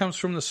that comes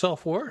from the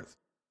self-worth.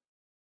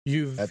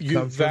 You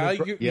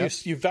value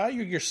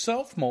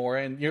yourself more,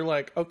 and you're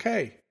like,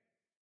 okay,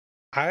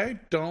 I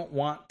don't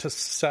want to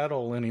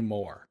settle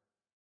anymore.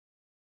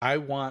 I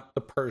want the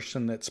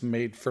person that's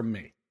made for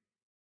me.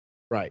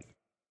 Right.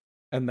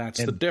 And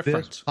that's the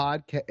difference.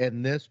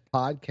 This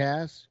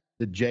podcast,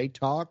 the J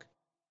Talk,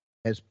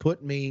 has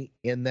put me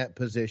in that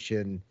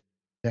position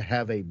to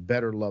have a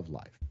better love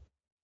life.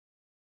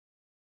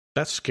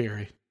 That's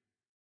scary.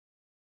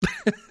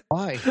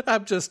 Why?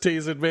 I'm just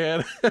teasing,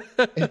 man.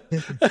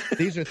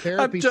 These are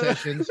therapy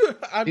sessions.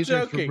 These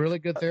joking. Are some really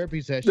good therapy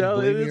sessions. No,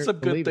 it is some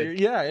good.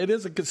 Yeah, it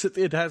is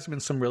it has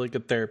been some really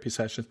good therapy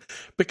sessions,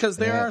 because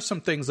there are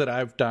some things that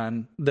I've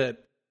done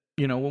that,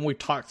 when we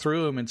talk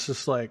through them, it's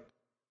just like,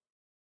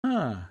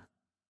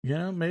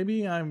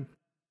 maybe I'm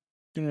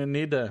gonna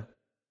need to.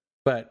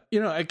 But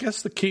I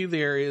guess the key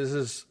there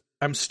is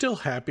I'm still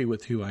happy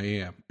with who I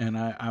am, and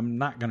I'm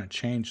not going to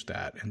change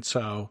that. And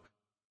so,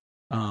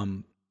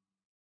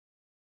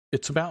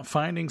 it's about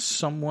finding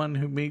someone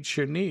who meets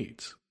your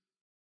needs,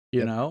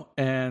 you know?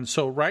 And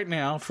so right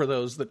now, for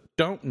those that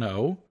don't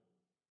know,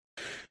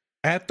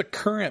 At the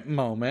current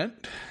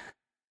moment,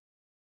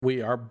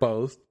 we are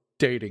both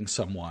dating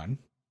someone.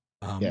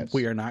 Yes.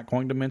 We are not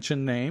going to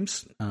mention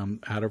names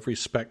out of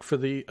respect for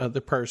the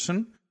other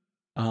person.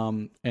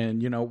 And,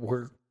 you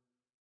know,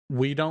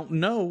 we don't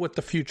know what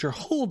the future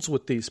holds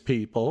with these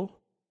people.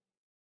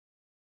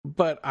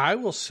 But I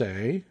will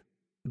say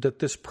that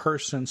this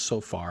person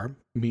so far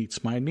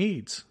meets my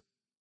needs.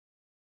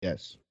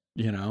 Yes.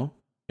 You know,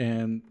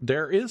 and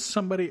there is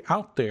somebody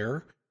out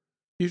there.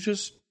 You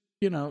just,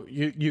 you know,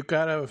 you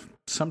gotta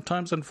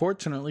sometimes,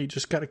 unfortunately, you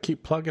just gotta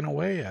keep plugging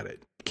away at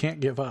it. Can't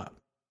give up.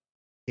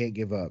 Can't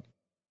give up.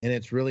 And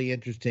it's really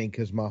interesting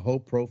because my whole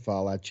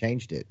profile, I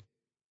changed it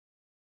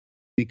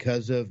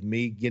because of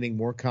me getting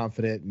more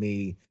confident,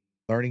 me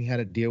learning how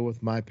to deal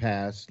with my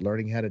past,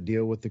 learning how to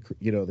deal with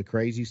the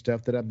crazy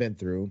stuff that I've been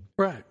through.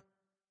 Right.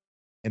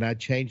 And I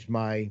changed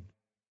my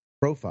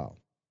profile.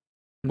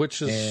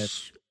 Which is...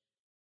 And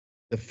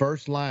the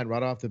first line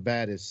right off the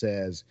bat, it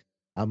says,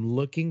 I'm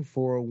looking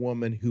for a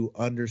woman who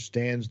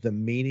understands the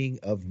meaning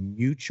of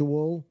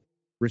mutual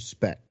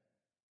respect.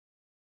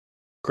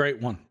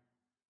 Great one.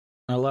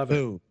 I love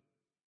Boom. it.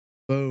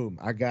 Boom.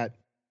 I got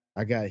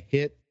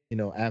hit, you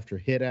know, after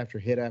hit after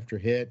hit after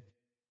hit,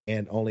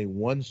 and only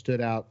one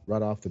stood out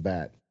right off the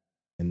bat.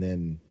 And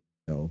then,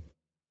 you know.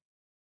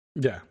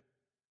 Yeah.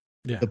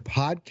 Yeah. The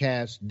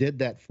podcast did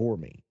that for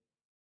me.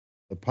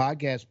 The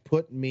podcast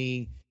put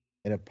me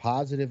in a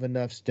positive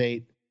enough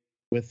state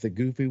with the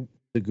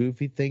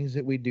goofy things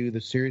that we do, the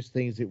serious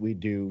things that we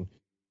do.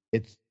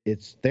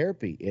 It's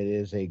therapy. It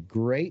is a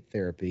great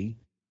therapy.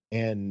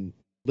 And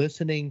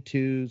listening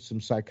to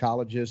some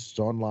psychologists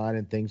online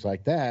and things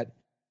like that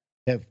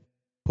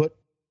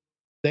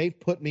they've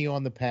put me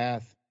on the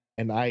path,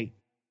 and I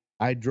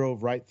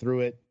drove right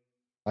through it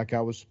like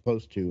I was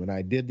supposed to. And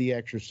I did the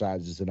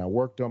exercises, and I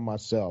worked on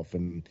myself,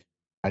 and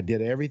I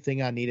did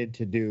everything I needed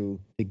to do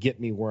to get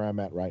me where I'm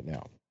at right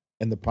now.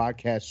 And the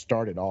podcast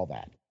started all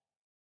that.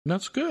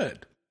 That's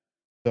good.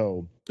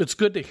 So it's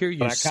good to hear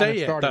you say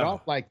it. Started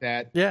off like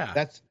that. Yeah,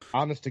 that's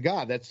honest to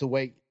God. That's the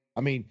way.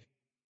 I mean,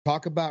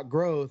 talk about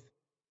growth,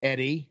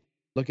 Eddie.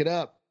 Look it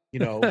up. You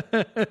know,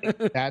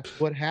 that's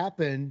what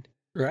happened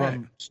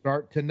from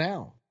start to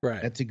now.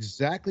 Right. That's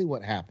exactly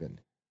what happened.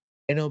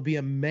 And it'll be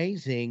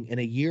amazing in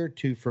a year or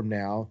two from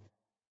now,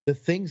 the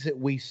things that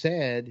we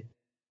said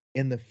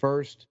in the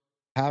first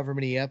however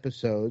many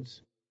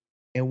episodes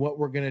and what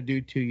we're going to do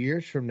 2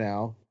 years from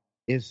now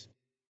is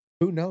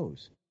who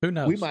knows? Who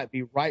knows? We might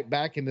be right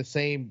back in the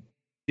same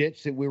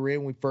ditch that we were in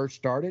when we first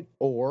started,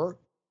 or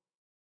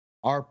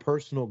our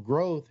personal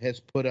growth has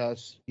put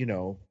us, you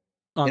know,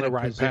 on the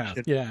right path.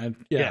 Yeah.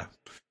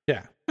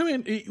 I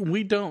mean,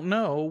 we don't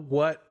know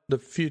what the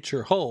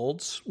future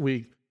holds.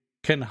 We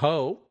can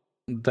hope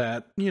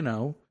that, you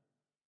know,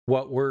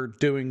 what we're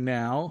doing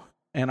now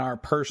and our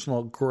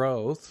personal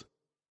growth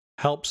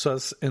helps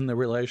us in the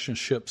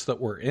relationships that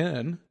we're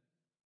in.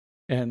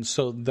 And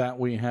so that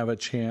we have a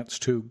chance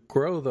to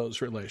grow those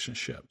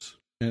relationships.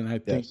 And I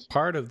think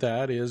part of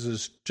that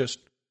is just,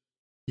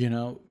 you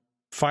know,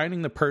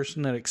 finding the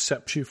person that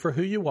accepts you for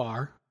who you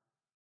are.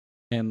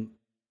 And,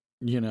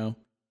 you know,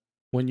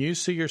 when you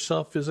see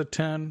yourself as a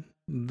 10,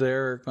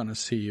 they're going to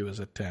see you as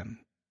a 10.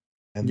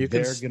 And they're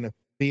going to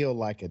feel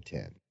like a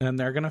 10. And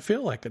they're going to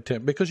feel like a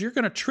 10 because you're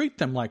going to treat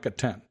them like a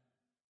 10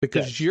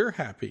 because you're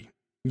happy.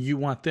 You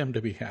want them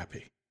to be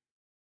happy.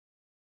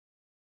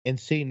 And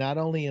see, not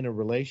only in a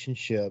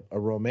relationship, a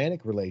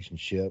romantic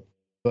relationship,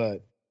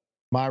 but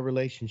my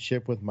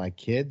relationship with my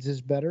kids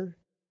is better.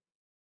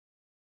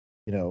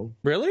 You know.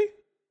 Really?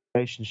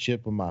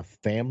 Relationship with my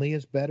family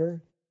is better.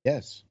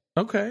 Yes.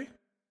 Okay.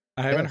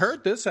 I haven't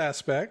heard this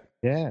aspect.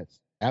 Yes,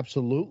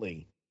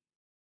 absolutely.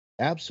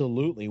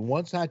 Absolutely.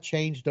 Once I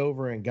changed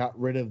over and got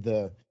rid of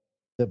the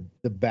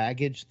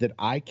baggage that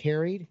I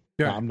carried,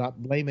 I'm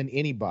not blaming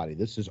anybody.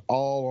 This is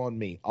all on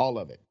me, all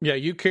of it. Yeah,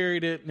 you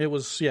carried it. It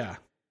was,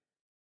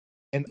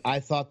 And I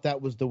thought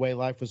that was the way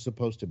life was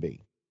supposed to be.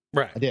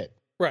 Right. I did.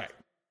 Right.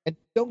 And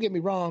don't get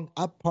me wrong,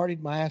 I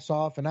partied my ass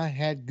off and I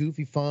had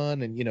goofy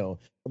fun and, you know,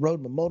 I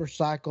rode my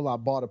motorcycle. I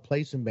bought a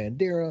place in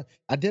Bandera.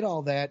 I did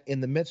all that in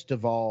the midst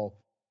of all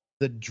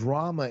the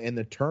drama and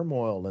the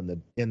turmoil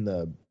and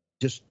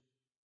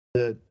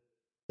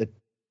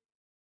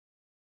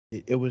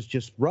it was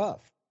just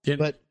rough.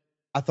 But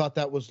I thought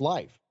that was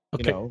life.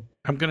 Okay. You know?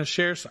 I'm going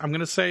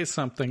to say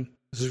something.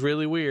 This is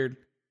really weird.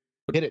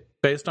 Hit it.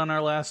 Based on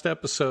our last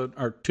episode,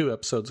 or 2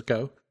 episodes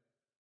ago,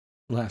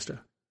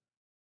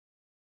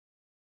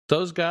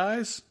 those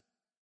guys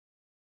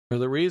are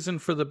the reason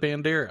for the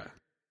Bandera.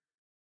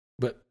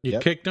 But you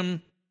kicked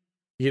them.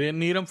 You didn't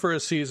need them for a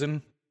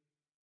season.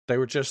 They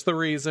were just the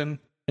reason.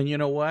 And you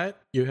know what?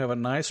 You have a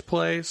nice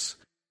place.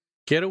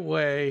 Get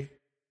away.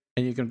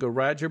 And you can go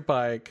ride your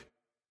bike.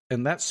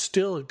 And that's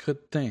still a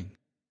good thing.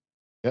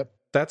 Yep.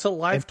 That's a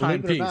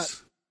lifetime piece.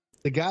 Not,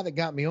 the guy that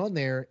got me on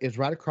there is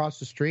right across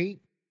the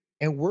street.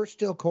 And we're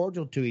still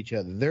cordial to each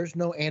other. There's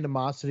no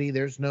animosity.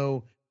 There's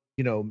no,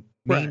 you know,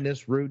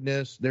 meanness,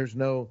 rudeness. There's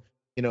no,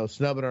 you know,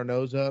 snubbing our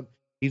nose up.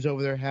 He's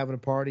over there having a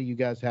party. You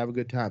guys have a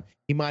good time.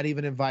 He might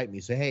even invite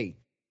me. Say, hey,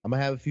 I'm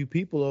gonna have a few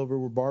people over.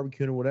 We're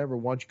barbecuing or whatever.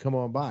 Why don't you come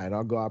on by? And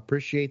I'll go, I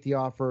appreciate the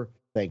offer.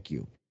 Thank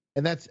you.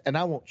 And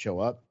I won't show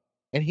up.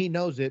 And he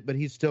knows it, but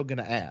he's still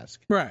gonna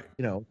ask. Right.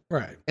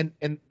 Right.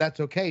 And that's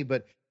okay.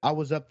 But I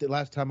was up the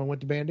last time I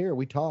went to Bandera.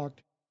 We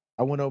talked.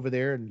 I went over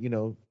there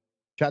and,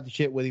 shot the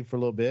shit with him for a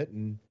little bit,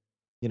 and,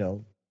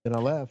 then I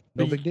left.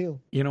 No big deal.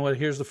 You know what?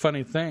 Here's the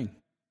funny thing.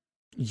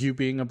 You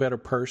being a better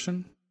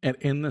person and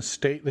in the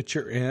state that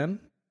you're in,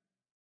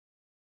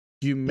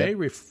 you may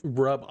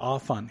rub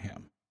off on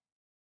him.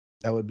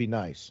 That would be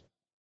nice.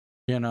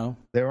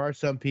 There are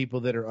some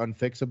people that are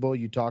unfixable.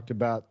 You talked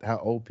about how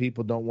old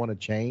people don't want to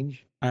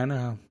change. I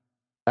know.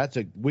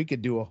 We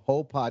could do a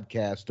whole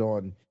podcast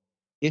on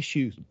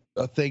issues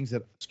of things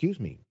that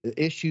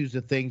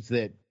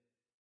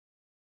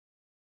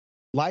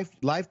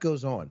life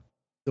goes on.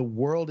 The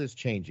world is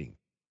changing.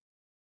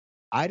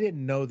 I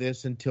didn't know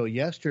this until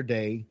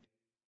yesterday.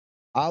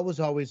 I was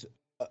always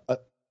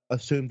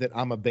assumed that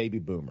I'm a baby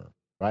boomer,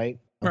 right?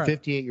 I'm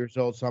 58 years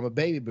old, so I'm a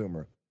baby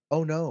boomer.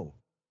 Oh, no.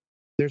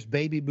 There's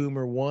baby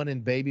boomer 1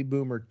 and baby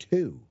boomer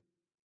 2.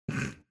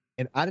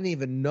 And I didn't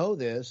even know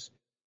this,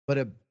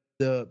 but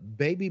the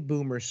baby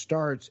boomer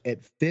starts at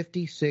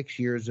 56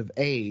 years of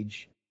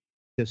age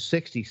to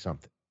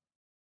 60-something.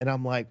 And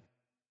I'm like,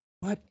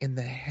 what in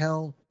the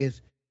hell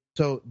is...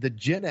 So the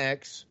Gen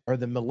X or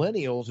the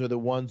millennials are the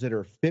ones that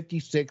are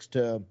 56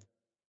 to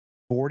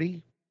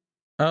 40?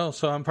 Oh,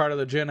 so I'm part of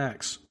the Gen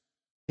X.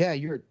 Yeah,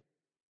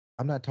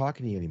 I'm not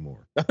talking to you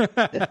anymore. I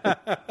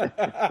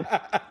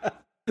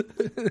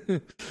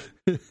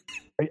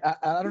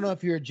don't know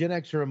if you're a Gen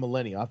X or a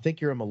millennial. I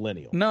think you're a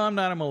millennial. No, I'm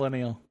not a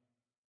millennial.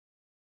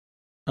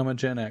 I'm a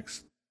Gen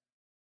X.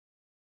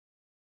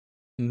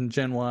 And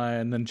Gen Y,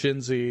 and then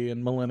Gen Z,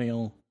 and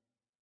millennial.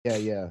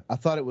 Yeah. I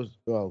thought it was,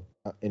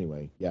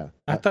 anyway, yeah.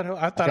 I thought it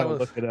was.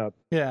 Look it up.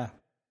 Yeah.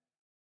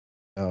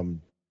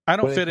 I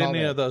don't fit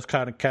any of those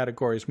kind of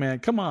categories, man.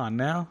 Come on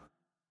now.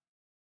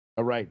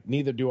 All right.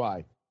 Neither do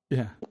I.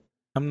 Yeah.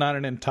 I'm not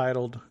an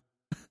entitled.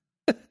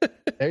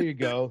 There you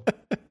go.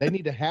 They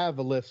need to have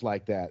a list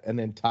like that, an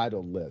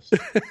entitled list.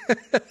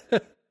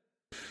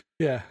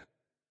 Yeah.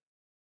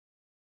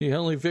 The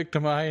only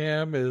victim I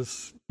am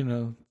is,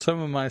 some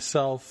of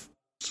myself,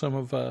 some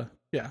of,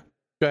 yeah.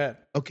 Go ahead.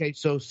 Okay,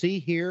 so see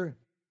here.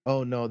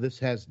 Oh, no, this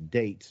has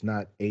dates,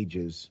 not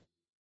ages.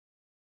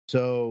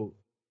 So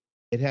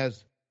it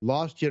has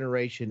Lost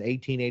Generation,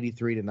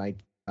 1883 to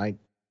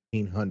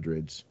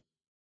 1900s.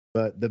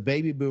 But the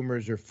baby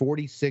boomers are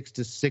 46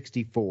 to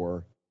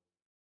 64.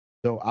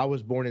 So I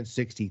was born in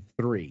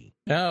 63.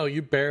 Oh,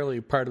 you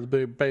barely part of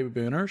the baby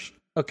boomers.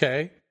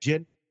 Okay.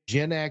 Gen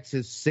X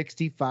is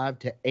 65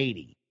 to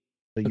 80.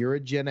 So you're a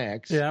Gen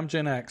X. Yeah, I'm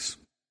Gen X.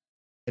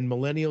 And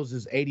millennials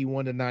is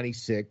 81 to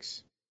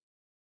 96.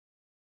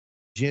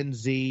 Gen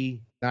Z,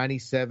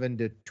 97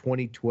 to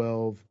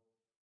 2012.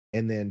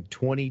 And then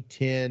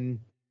 2010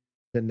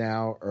 to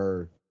now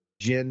are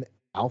Gen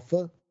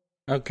Alpha.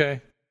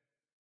 Okay.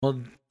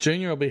 Well,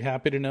 Junior will be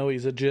happy to know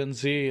he's a Gen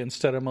Z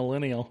instead of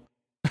millennial.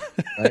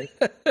 Right?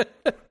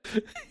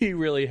 He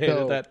really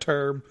hated that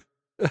term.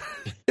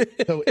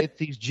 So it's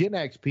these Gen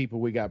X people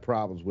we got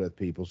problems with,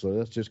 people. So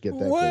let's just get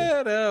that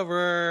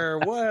Whatever.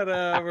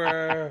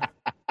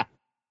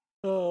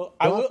 Oh,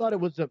 I thought it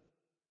was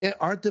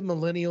aren't the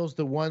millennials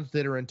the ones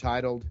that are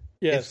entitled?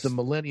 Yes. It's the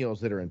millennials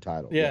that are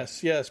entitled.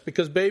 Yes,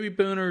 because baby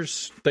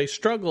boomers, they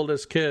struggled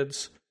as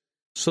kids,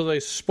 so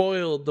they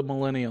spoiled the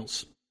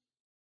millennials.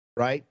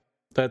 Right?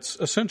 That's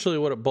essentially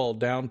what it boiled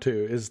down to,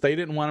 is they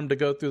didn't want them to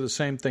go through the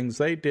same things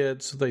they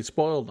did, so they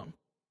spoiled them.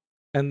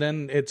 And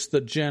then it's the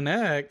Gen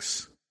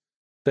X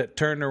that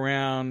turned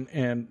around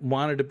and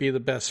wanted to be the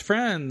best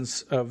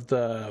friends of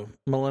the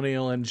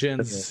millennial and Gen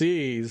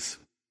Zs.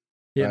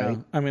 You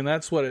know, I mean,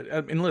 that's what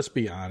let's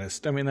be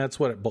honest. I mean, that's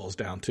what it boils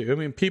down to. I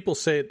mean, people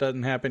say it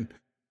doesn't happen.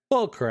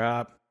 Bull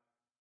crap.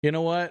 You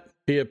know what?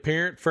 Be a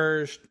parent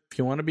first. If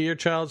you want to be your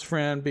child's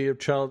friend, be your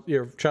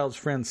child's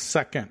friend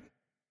second.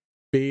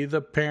 Be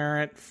the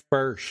parent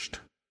first.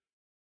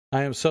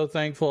 I am so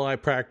thankful I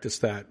practice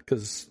that,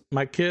 because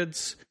my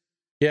kids,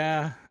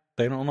 they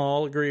don't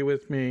all agree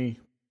with me,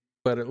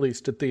 but at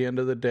least at the end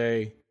of the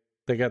day,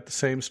 they got the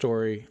same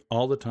story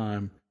all the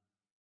time,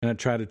 and I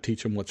try to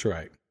teach them what's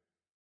right.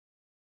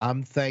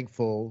 I'm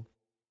thankful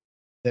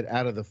that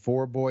out of the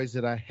 4 boys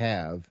that I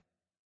have,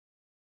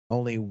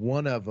 only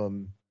one of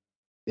them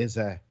is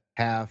a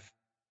half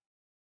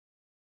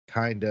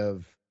kind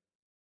of,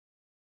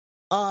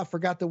 I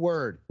forgot the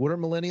word. What are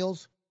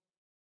millennials?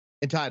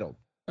 Entitled.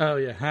 Oh,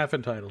 yeah, half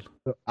entitled.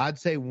 So I'd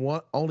say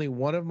only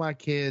one of my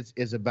kids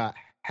is about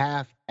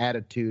half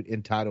attitude,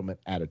 entitlement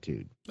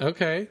attitude.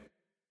 Okay.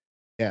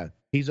 Yeah,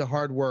 he's a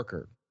hard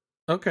worker.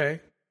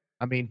 Okay.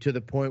 I mean, to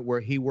the point where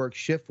he works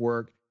shift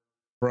work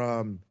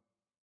from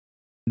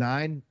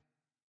 9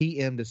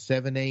 p.m. to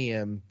 7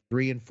 a.m.,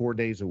 3 and 4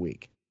 days a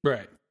week.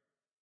 Right.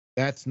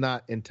 That's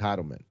not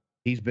entitlement.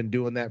 He's been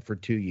doing that for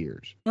 2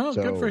 years. Oh,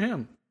 good for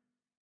him.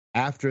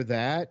 After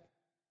that,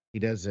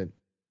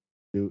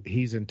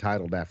 he's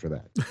entitled after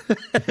that.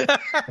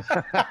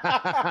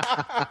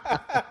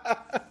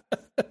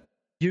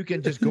 You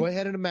can just go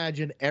ahead and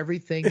imagine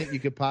everything that you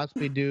could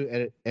possibly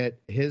do at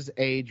his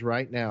age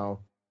right now.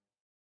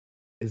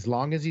 As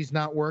long as he's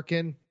not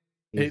working,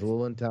 he's a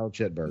little entitled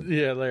shitbird.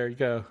 Yeah, there you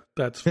go.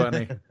 That's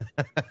funny.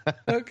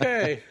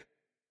 Okay.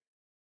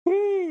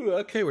 Woo.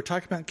 Okay, we're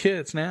talking about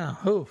kids now.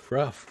 Oh,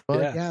 rough.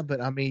 Well, yeah, but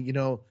I mean,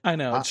 I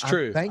know it's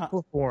true. I'm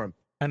thankful for them.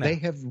 I know.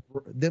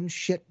 Them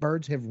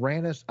shitbirds have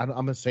ran us. I'm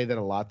going to say that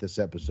a lot this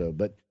episode,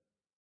 but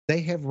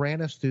they have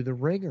ran us through the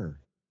ringer.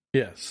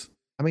 Yes.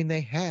 I mean,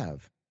 they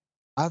have.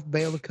 I've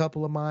bailed a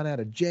couple of mine out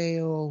of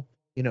jail.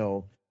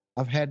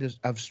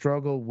 I've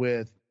struggled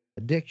with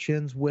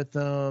addictions with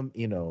them,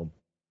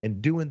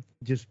 and doing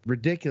just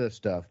ridiculous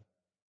stuff.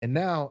 And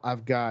now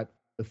I've got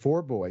the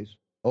 4 boys.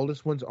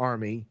 Oldest one's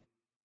Army,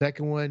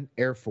 second one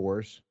Air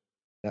Force.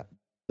 Now,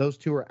 those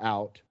 2 are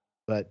out,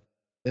 but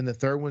then the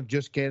third one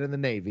just got in the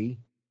Navy,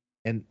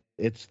 and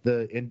it's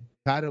the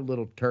entitled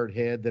little turd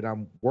head that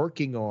I'm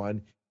working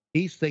on.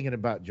 He's thinking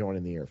about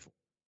joining the Air Force.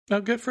 Oh,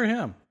 good for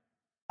him.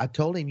 I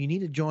told him, you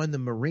need to join the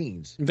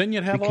Marines. Then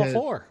you'd have all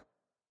 4.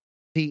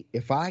 See,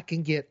 if I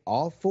can get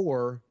all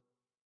 4,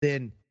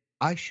 then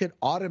I should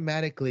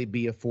automatically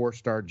be a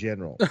 4-star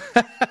general,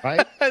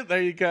 right?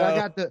 There you go.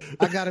 So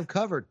I got him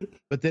covered.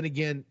 But then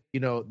again,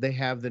 they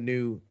have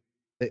the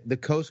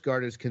Coast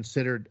Guard is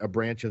considered a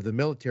branch of the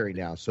military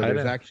now. So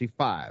there's actually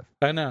 5.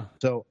 I know.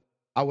 So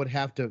I would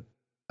have to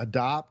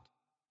adopt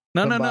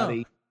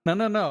somebody.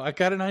 No. I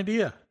got an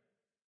idea.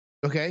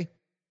 Okay.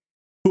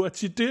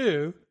 What you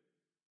do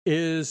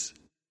is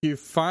you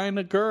find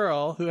a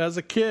girl who has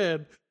a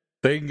kid.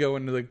 They can go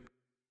into the...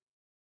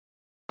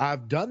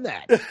 I've done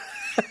that.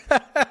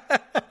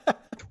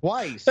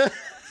 Twice.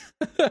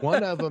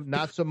 One of them,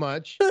 not so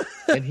much.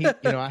 And he,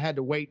 I had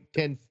to wait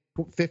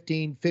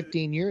 15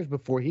 years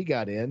before he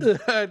got in.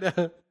 I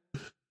know.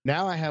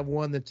 Now I have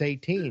one that's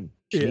 18.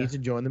 She needs to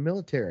join the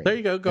military. There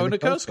you go. Go into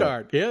Coast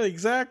Guard. Yeah,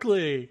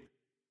 exactly.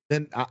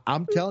 Then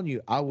I'm telling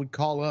you, I would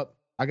call up.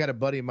 I got a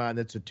buddy of mine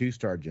that's a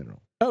 2-star general.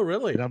 Oh,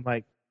 really? And I'm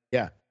like,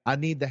 yeah, I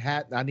need the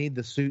hat. I need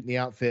the suit and the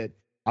outfit.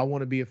 I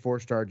want to be a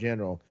 4-star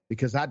general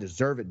because I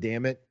deserve it,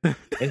 damn it.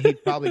 And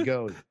he'd probably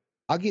go,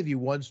 I'll give you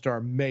 1 star,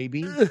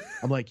 maybe.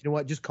 I'm like, you know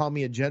what? Just call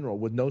me a general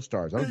with no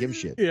stars. I don't give a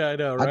shit. Yeah, I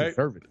know, right? I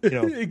deserve it.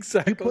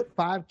 Exactly. You put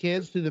 5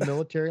 kids through the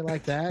military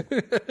like that?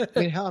 I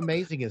mean, how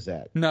amazing is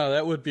that? No,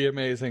 that would be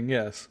amazing,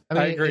 yes. I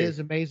mean, agree. It is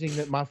amazing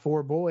that my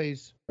 4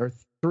 boys, or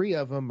 3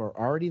 of them, are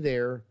already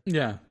there.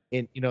 Yeah.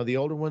 And, the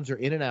older ones are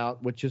in and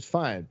out, which is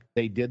fine.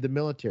 They did the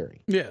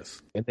military.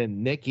 Yes. And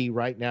then Nikki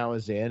right now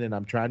is in, and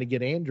I'm trying to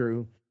get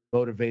Andrew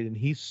motivated, and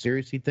he's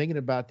seriously thinking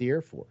about the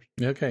Air Force.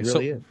 Okay,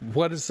 really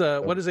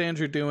so what is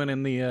Andrew doing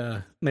in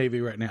the Navy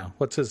right now?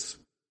 What's his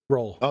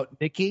role? Oh,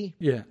 Nikki?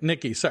 Yeah,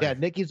 Nikki, sorry. Yeah,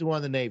 Nikki's the one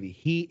in the Navy.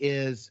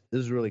 This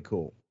is really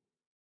cool.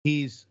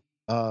 He's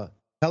a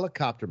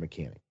helicopter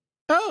mechanic.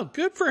 Oh,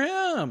 good for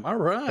him. All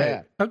right.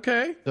 Yeah.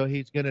 Okay. So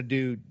he's going to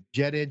do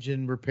jet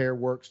engine repair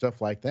work,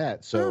 stuff like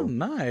that. So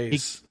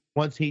nice.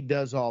 Once he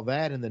does all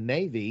that in the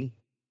Navy,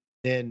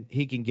 then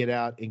he can get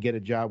out and get a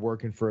job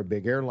working for a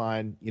big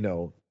airline,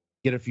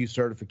 get a few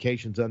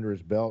certifications under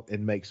his belt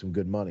and make some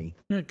good money.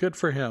 Yeah, good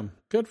for him.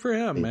 Good for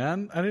him,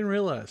 man. I didn't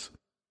realize.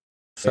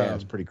 So yeah,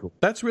 it's pretty cool.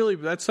 That's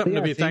something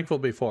to be thankful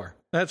before.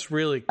 That's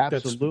really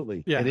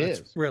absolutely. It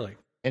is really.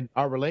 And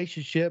our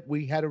relationship,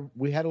 we had a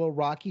little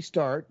rocky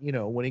start,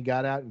 when he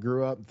got out and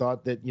grew up and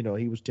thought that,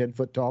 he was 10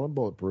 foot tall and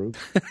bulletproof.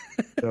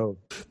 So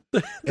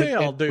they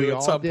all do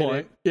at some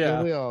point.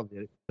 Yeah, we all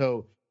did it.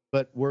 So,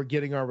 but we're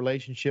getting our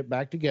relationship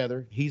back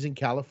together. He's in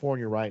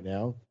California right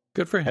now.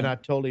 Good for him. And I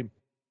told him,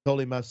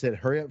 I said,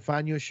 hurry up,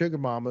 find you a sugar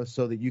mama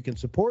so that you can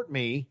support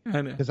me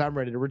because I'm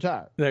ready to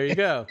retire. There you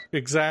go.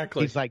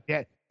 Exactly. He's like,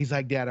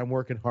 Dad, I'm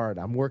working hard.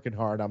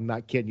 I'm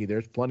not kidding you.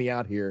 There's plenty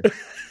out here.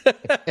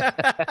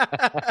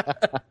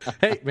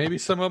 Hey, maybe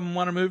some of them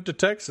want to move to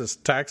Texas.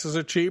 Taxes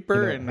are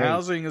cheaper and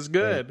housing is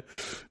good.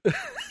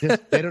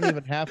 They don't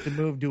even have to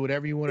move. Do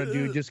whatever you want to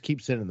do. Just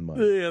keep sending the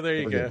money. Yeah, there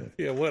you go.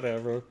 Yeah,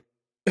 whatever.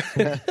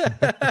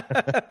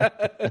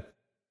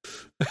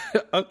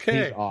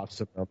 Okay. He's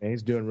awesome.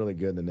 He's doing really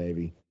good in the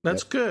Navy.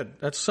 That's good.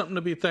 That's something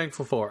to be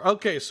thankful for.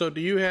 Okay, so do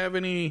you have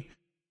any,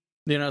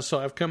 so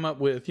I've come up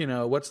with,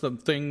 what's the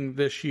thing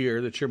this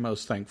year that you're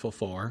most thankful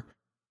for?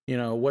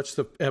 What's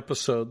the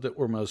episode that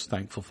we're most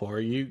thankful for?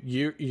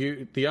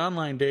 You the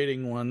online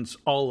dating ones,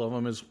 all of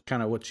them is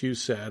kind of what you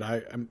said.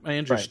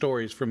 Andrew's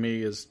stories for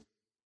me is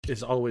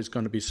always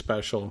going to be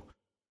special.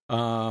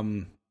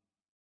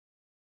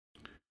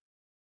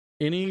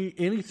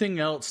 Anything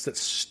else that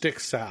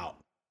sticks out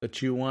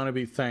that you want to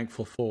be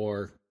thankful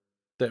for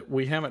that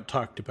we haven't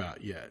talked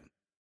about yet?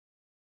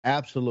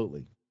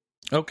 Absolutely.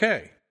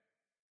 Okay.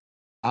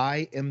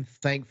 I am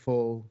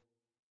thankful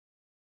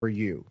for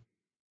you.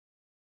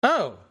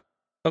 Oh,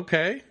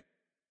 okay.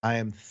 I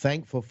am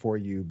thankful for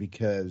you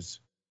because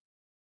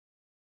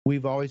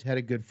we've always had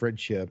a good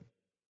friendship,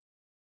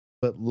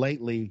 but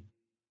lately,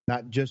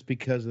 not just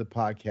because of the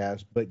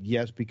podcast, but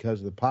yes, because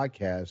of the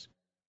podcast,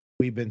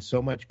 we've been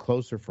so much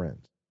closer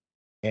friends,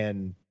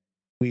 and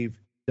we've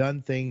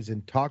done things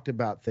and talked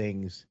about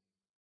things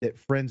that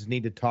friends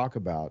need to talk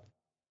about.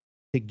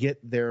 to get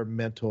their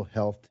mental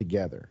health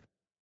together.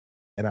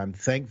 And I'm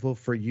thankful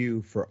for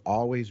you for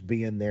always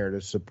being there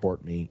to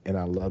support me, and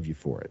I love you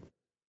for it.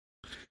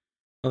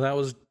 Well, that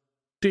was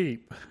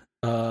deep.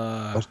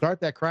 Well,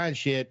 start that crying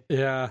shit.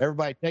 Yeah.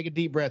 Everybody take a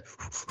deep breath.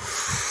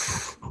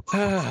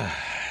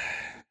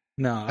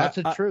 No, that's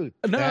the truth.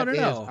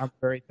 No. I'm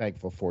very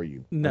thankful for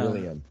you. No, I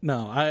really am.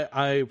 No,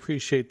 I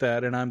appreciate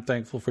that, and I'm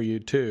thankful for you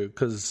too,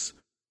 because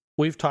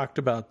we've talked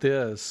about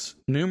this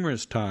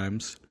numerous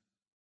times.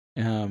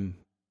 In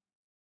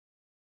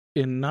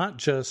not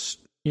just,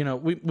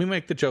 we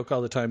make the joke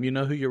all the time. You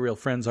know who your real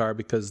friends are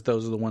because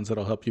those are the ones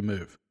that'll help you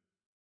move.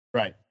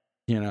 Right.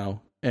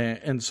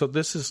 And so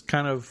this is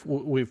kind of,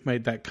 we've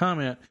made that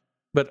comment,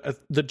 but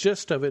the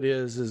gist of it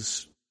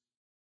is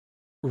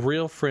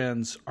real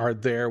friends are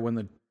there when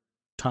the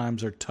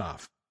times are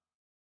tough.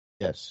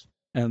 Yes.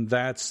 And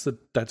that's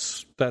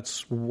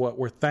what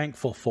we're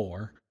thankful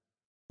for,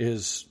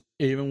 is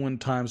even when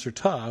times are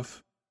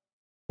tough,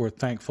 we're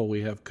thankful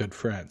we have good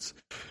friends.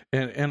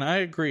 And I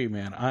agree,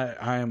 man.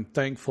 I am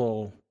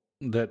thankful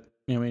that,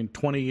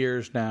 20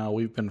 years now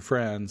we've been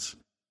friends.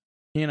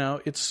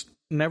 It's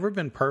never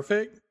been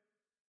perfect.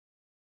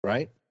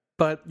 Right.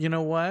 But you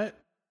know what?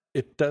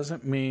 It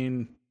doesn't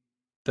mean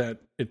that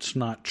it's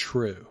not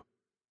true.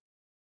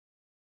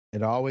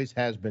 It always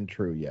has been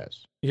true,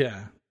 yes.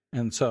 Yeah.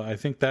 And so I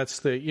think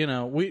that's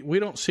we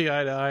don't see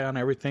eye to eye on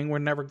everything. We're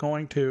never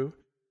going to.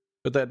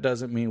 But that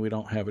doesn't mean we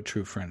don't have a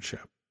true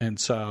friendship. And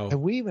so... Have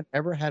we even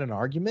ever had an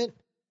argument?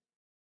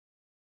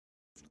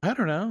 I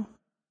don't know.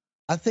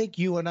 I think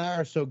you and I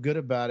are so good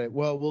about it.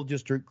 Well, we'll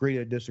just agree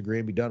to disagree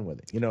and be done with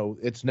it.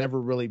 It's never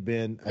really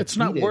been... It's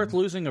not worth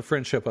losing a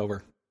friendship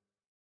over.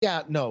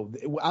 Yeah, no.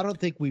 I don't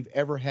think we've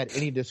ever had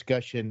any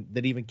discussion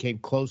that even came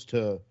close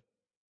to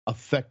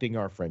affecting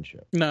our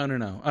friendship.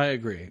 No. I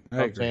agree.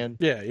 I agree. Saying?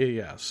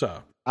 Yeah.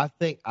 So I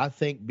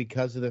think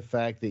because of the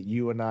fact that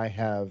you and I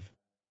have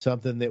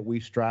something that we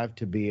strive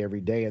to be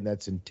every day, and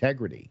that's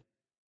integrity.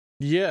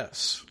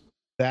 Yes.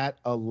 That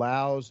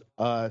allows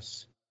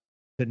us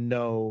to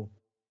know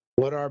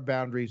what our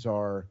boundaries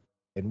are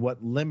and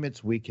what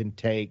limits we can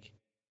take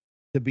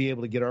to be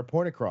able to get our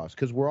point across.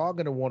 Because we're all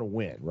going to want to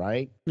win,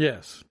 right?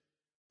 Yes.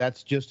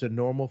 That's just a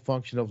normal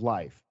function of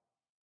life.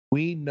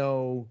 We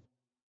know,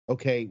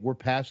 okay, we're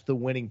past the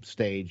winning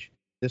stage.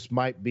 This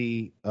might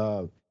be,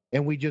 and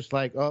we just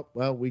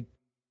we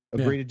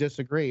agree to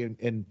disagree,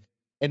 and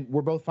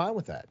we're both fine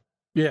with that.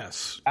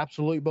 Yes.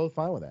 Absolutely both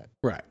fine with that.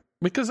 Right.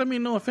 Because,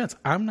 no offense,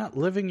 I'm not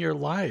living your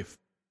life.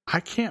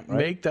 I can't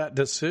make that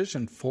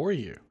decision for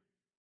you.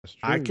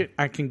 That's true.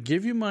 I can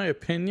give you my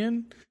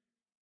opinion,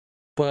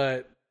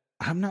 but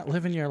I'm not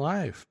living your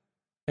life.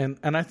 And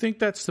I think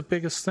that's the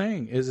biggest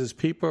thing is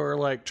people are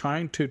like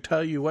trying to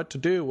tell you what to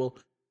do. Well,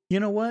 you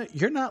know what?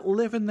 You're not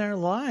living their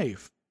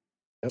life.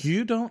 Yep.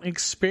 You don't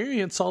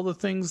experience all the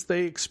things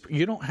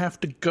you don't have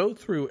to go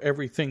through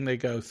everything they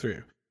go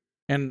through.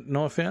 And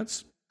no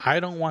offense, I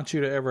don't want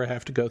you to ever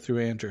have to go through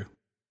Andrew.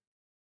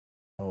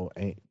 Oh,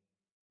 ain't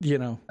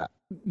that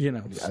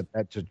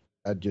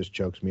just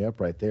chokes me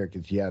up right there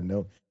because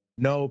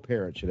no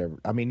parent should ever.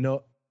 I mean,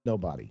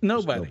 nobody.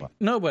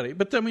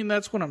 But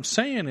that's what I'm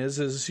saying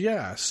is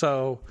yeah.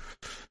 So,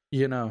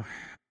 we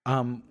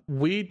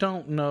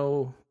don't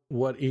know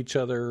what each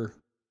other,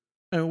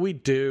 and we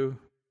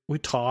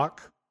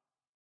talk,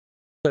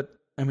 but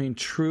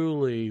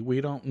truly,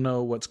 we don't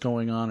know what's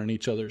going on in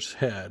each other's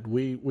head.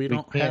 We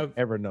don't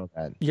ever know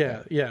that.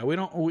 Yeah. We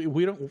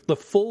don't. The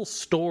full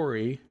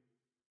story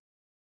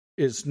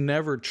is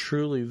never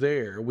truly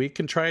there. We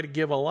can try to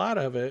give a lot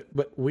of it,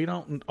 but we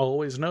don't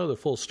always know the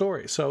full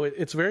story. So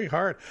it's very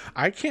hard.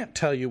 I can't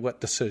tell you what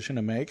decision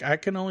to make. I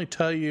can only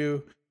tell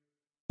you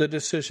the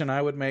decision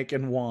I would make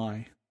and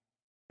why.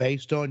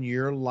 Based on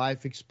your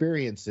life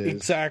experiences.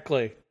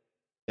 Exactly.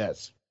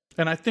 Yes.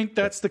 And I think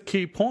that's the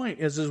key point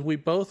is we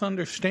both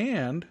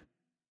understand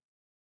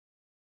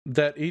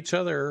that each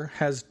other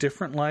has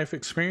different life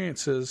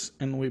experiences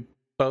and we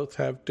both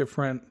have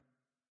different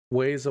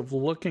ways of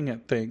looking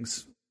at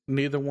things.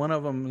 Neither one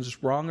of them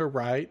is wrong or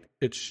right.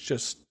 It's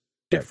just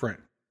different.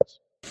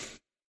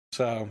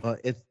 So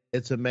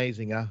it's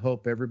amazing. I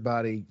hope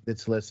everybody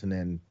that's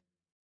listening,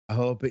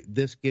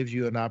 this gives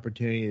you an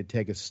opportunity to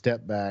take a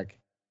step back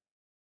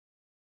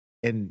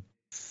and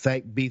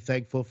be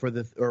thankful for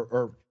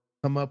or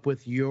come up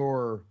with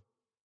your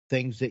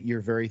things that you're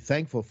very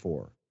thankful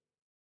for,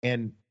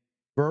 and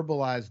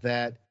verbalize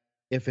that.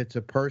 If it's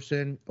a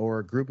person or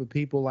a group of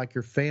people like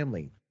your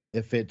family,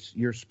 if it's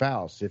your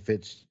spouse, if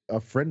it's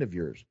a friend of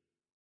yours,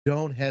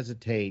 don't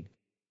hesitate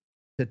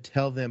to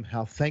tell them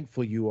how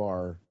thankful you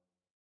are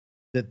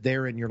that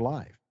they're in your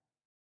life.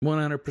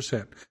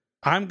 100%.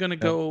 I'm going to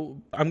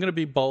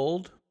be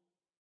bold.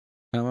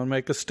 I'm going to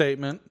make a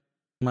statement.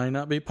 Might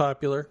not be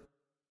popular.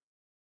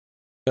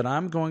 But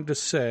I'm going to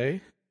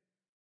say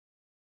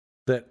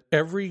that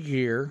every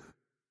year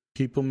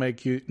people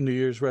make New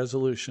Year's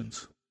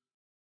resolutions.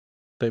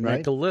 They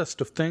make a list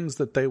of things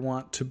that they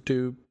want to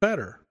do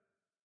better.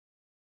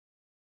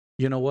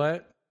 You know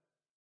what?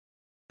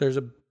 There's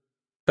a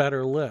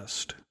better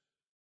list.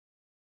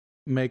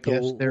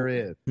 there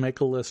is. Make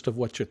a list of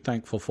what you're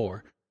thankful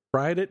for.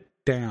 Write it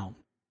down.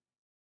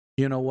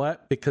 You know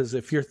what? Because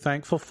if you're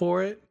thankful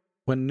for it,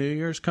 when New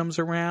Year's comes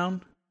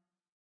around,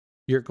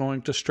 you're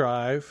going to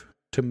strive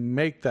to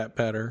make that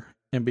better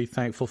and be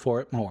thankful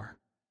for it more.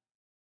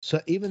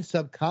 So even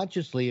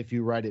subconsciously, if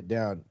you write it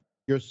down,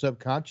 your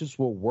subconscious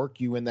will work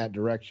you in that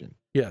direction.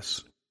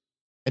 Yes.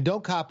 And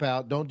don't cop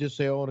out. Don't just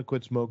say, I want to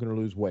quit smoking or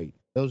lose weight.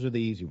 Those are the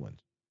easy ones.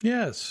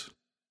 Yes.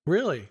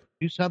 Really.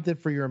 Do something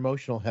for your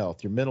emotional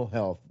health, your mental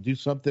health. Do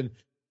something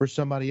for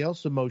somebody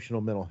else's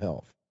emotional mental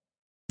health.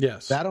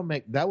 Yes.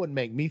 That would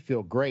make me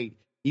feel great,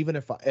 even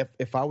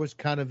if I was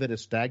kind of at a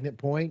stagnant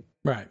point.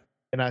 Right.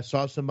 And I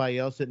saw somebody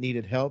else that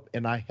needed help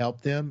and I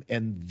helped them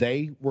and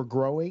they were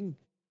growing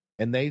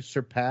and they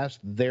surpassed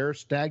their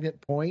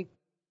stagnant point,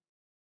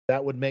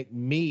 that would make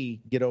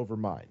me get over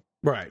mine.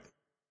 Right.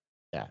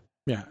 Yeah.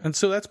 Yeah. And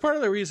so that's part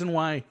of the reason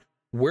why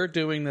we're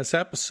doing this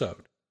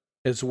episode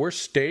is we're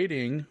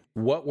stating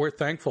what we're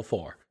thankful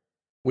for.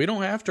 We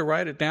don't have to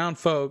write it down,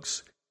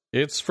 folks.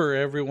 It's for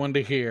everyone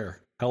to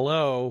hear.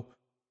 Hello.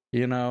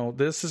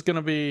 This is going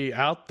to be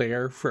out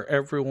there for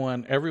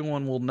everyone.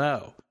 Everyone will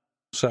know.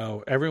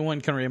 So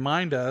everyone can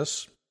remind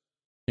us,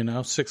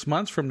 6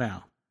 months from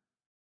now.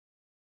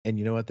 And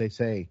you know what they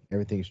say?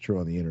 Everything's true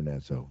on the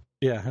internet. So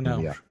yeah, I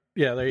know.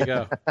 Yeah, there you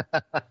go.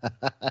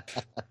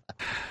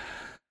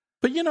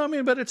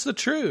 But but it's the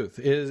truth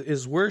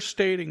is we're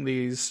stating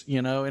these,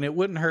 and it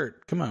wouldn't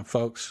hurt. Come on,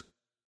 folks,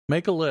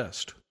 make a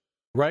list,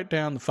 write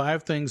down the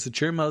 5 things that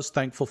you're most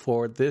thankful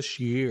for this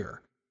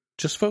year.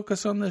 Just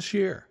focus on this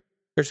year.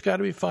 There's got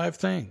to be 5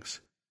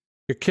 things.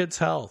 Your kids'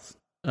 health,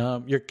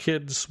 your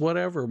kids'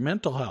 whatever,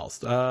 mental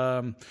health,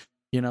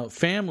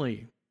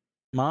 family,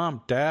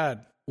 mom,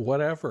 dad,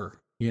 whatever.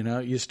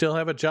 You still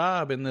have a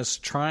job in this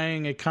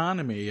trying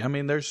economy. I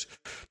mean, there's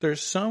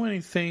so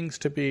many things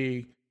to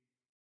be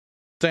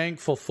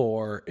thankful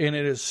for, and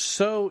it is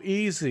so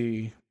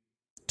easy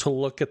to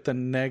look at the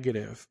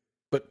negative,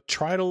 but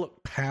try to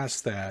look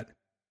past that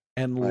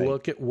and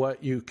look at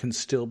what you can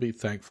still be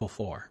thankful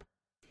for.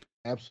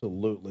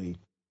 Absolutely.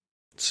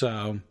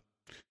 So,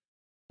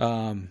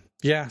 there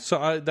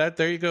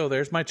you go.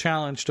 There's my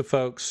challenge to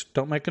folks.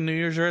 Don't make a New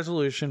Year's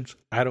resolutions.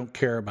 I don't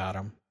care about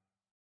them.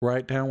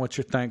 Write down what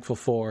you're thankful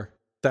for.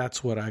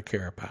 That's what I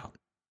care about.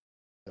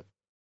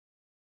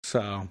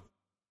 So,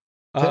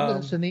 send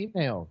us an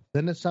email.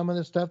 Send us some of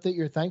the stuff that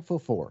you're thankful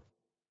for.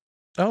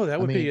 Oh, that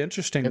would be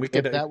interesting. If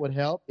that would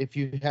help. If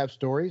you have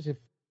stories, if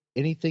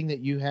anything that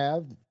you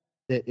have,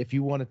 that if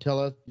you want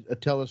to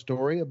tell a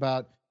story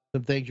about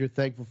some things you're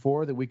thankful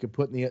for that we could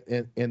put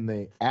in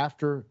the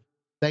after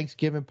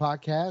Thanksgiving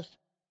podcast,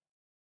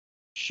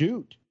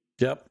 shoot.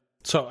 Yep.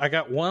 So I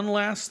got one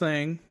last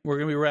thing. We're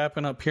going to be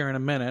wrapping up here in a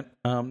minute.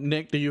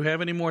 Nick, do you have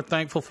any more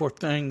thankful for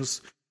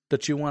things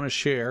that you want to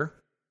share?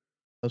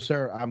 No,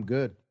 sir. I'm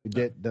good.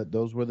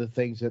 Those were the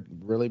things that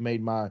really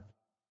made my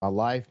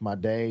life, my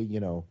day,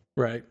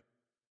 Right.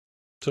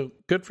 So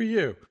good for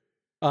you.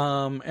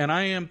 And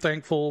I am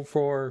thankful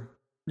for,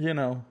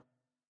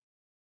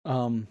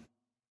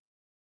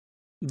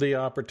 the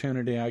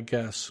opportunity, I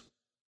guess,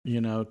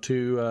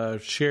 to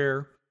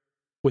share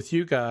with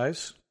you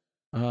guys.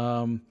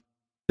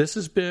 This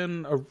has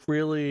been a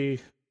really,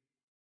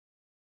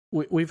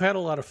 we've had a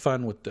lot of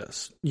fun with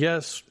this.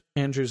 Yes,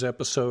 Andrew's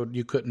episode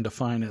you couldn't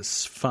define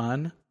as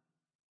fun,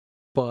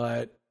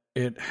 but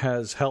it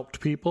has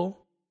helped people.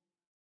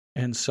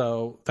 And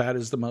so that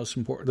is the most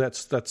important,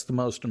 that's the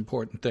most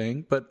important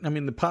thing. But I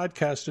mean, the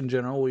podcast in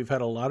general, we've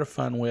had a lot of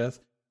fun with,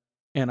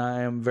 and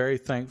I am very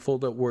thankful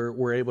that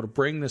we're able to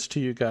bring this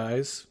to you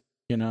guys.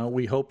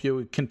 We hope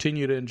you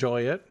continue to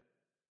enjoy it.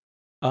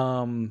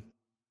 What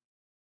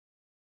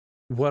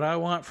I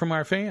want from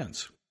our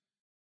fans,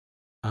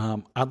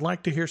 I'd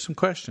like to hear some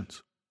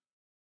questions.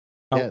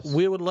 Yes.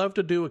 We would love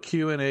to do a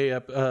Q&A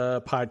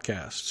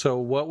podcast. So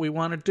what we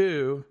want to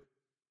do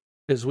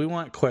is we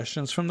want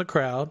questions from the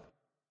crowd.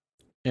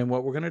 And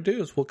what we're going to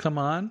do is we'll come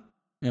on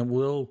and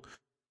we'll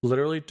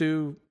literally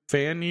do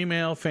fan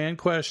email, fan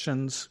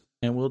questions,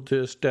 and we'll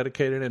just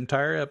dedicate an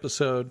entire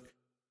episode.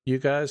 You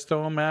guys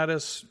throw them at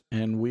us,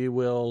 and we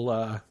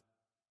will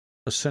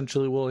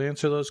essentially we'll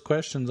answer those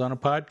questions on a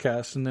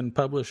podcast and then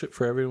publish it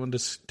for everyone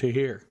to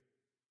hear.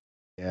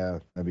 Yeah,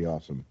 that'd be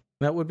awesome.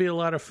 That would be a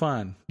lot of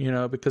fun,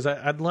 because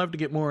I'd love to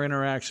get more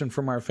interaction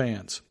from our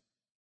fans.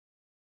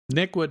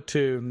 Nick would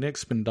too.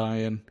 Nick's been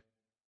dying.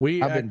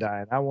 I've been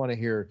dying. I want to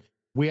hear.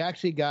 We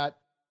actually got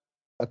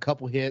a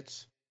couple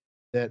hits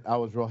that I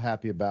was real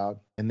happy about.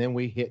 And then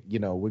we hit,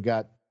 we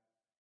got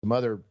some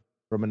other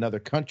from another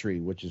country,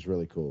 which is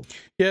really cool.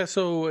 Yeah.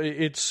 So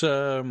it's,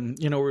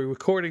 we're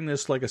recording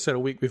this, like I said, a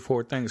week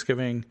before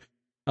Thanksgiving.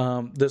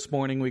 This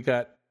morning we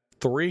got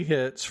 3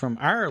 hits from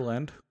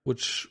Ireland,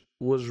 which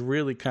was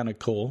really kind of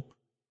cool.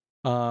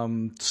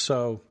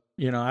 So,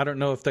 I don't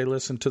know if they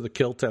listened to the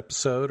Kilt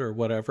episode or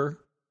whatever.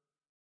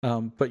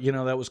 But,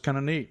 that was kind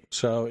of neat.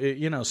 So,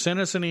 send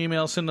us an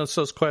email, send us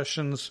those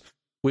questions.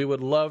 We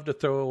would love to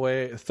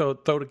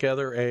throw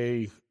together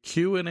a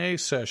Q&A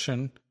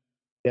session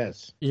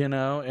Yes.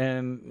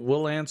 And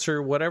we'll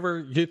answer whatever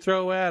you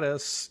throw at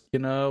us.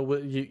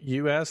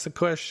 You ask the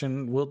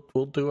question,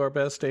 we'll do our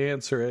best to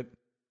answer it.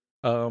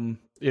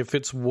 If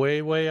it's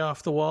way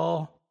off the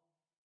wall,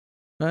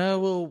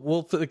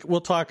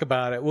 we'll talk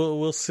about it.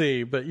 We'll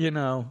see. But you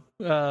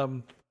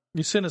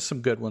send us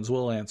some good ones,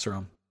 we'll answer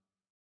them.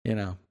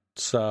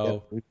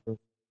 So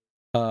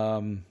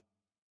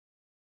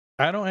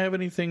I don't have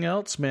anything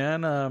else,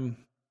 man.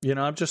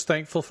 I'm just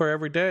thankful for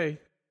every day.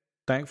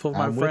 Thankful for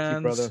my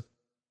friends, with you, brother.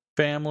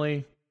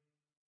 Family.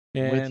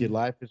 And with you,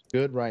 life is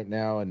good right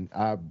now, and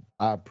I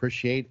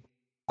appreciate.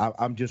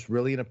 I'm just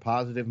really in a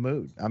positive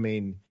mood. I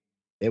mean,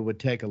 it would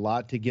take a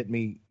lot to get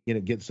me,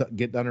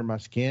 get under my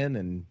skin,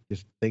 and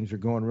just things are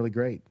going really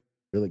great,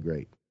 really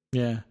great.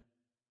 Yeah.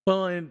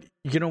 Well, and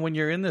when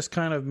you're in this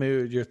kind of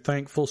mood, your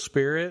thankful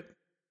spirit,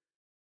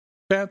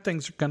 bad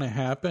things are going to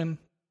happen,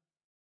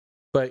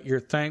 but your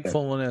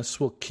thankfulness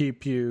will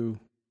keep you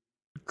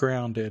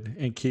grounded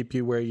and keep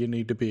you where you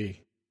need to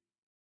be.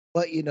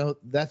 But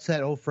that's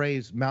that old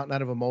phrase, mountain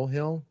out of a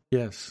molehill.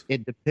 Yes.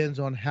 It depends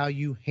on how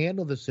you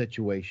handle the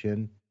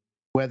situation,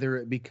 whether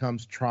it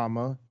becomes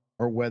trauma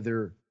or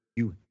whether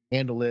you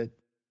handle it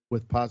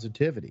with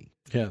positivity.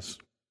 Yes.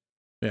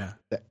 Yeah.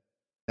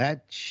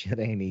 That shit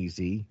ain't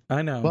easy.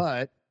 I know.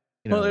 But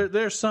well,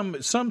 there's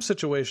some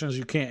situations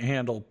you can't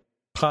handle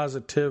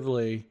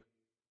positively,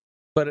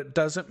 but it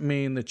doesn't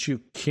mean that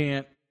you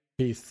can't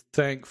be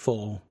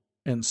thankful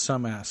in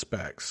some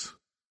aspects.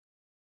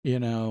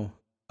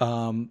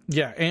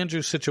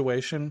 Andrew's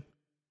situation,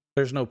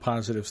 there's no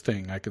positive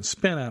thing I can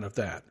spin out of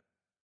that.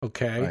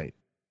 Okay. Right.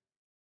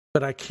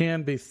 But I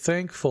can be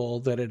thankful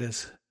that it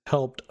has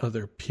helped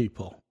other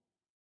people.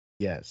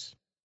 Yes.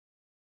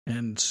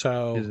 And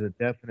so it's a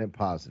definite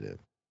positive.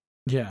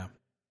 Yeah.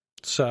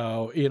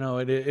 So,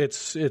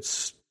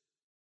 it's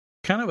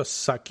kind of a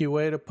sucky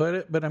way to put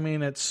it, but I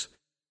mean, it's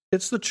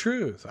the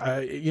truth.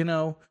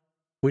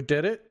 We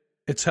did it.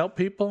 It's helped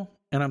people,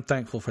 and I'm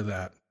thankful for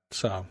that.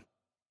 So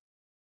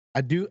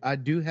I do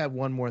have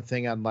one more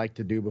thing I'd like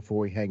to do before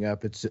we hang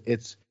up.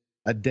 It's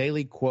a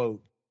daily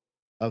quote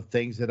of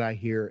things that I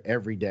hear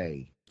every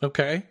day.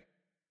 Okay.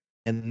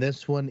 And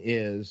this one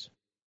is,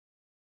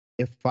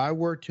 if I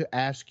were to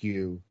ask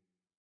you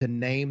to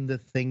name the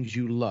things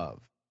you love,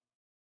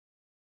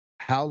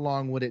 how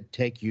long would it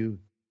take you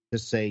to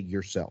say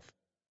yourself?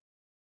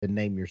 To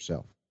name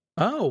yourself?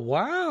 Oh,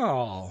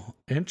 wow.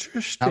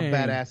 Interesting. How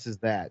badass is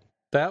that?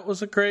 That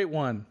was a great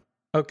one.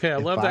 Okay, I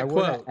love that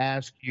quote. If I were to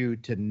ask you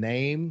to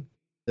name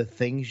the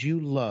things you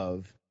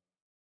love,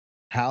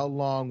 how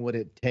long would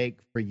it take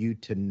for you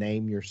to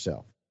name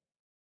yourself?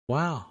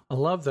 Wow, I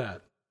love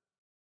that.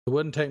 It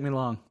wouldn't take me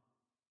long.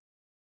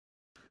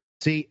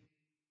 See,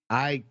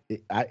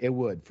 it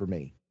would for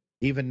me.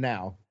 Even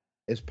now,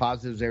 as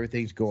positive as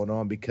everything's going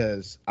on,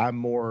 because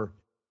I'm worried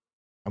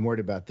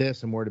about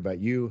this. I'm worried about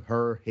you,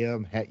 her,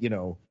 him,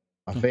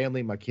 my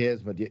family, my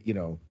kids, but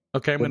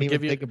Okay, I'm going to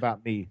give you think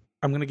about me.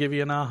 I'm going to give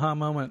you an aha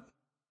moment.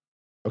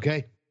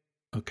 Okay.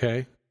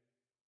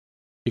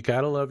 You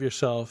got to love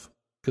yourself,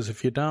 because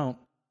if you don't,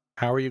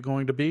 how are you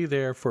going to be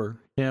there for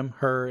him,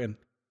 her, and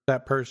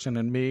that person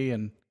and me?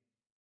 And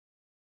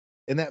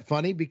isn't that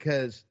funny?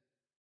 Because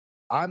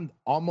I'm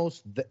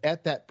almost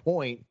at that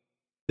point.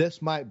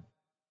 This might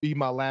be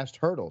my last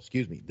hurdle.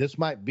 Excuse me. This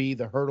might be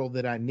the hurdle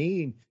that I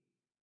need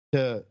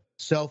to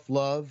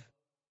self-love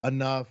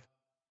enough.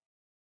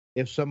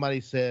 If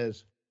somebody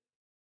says,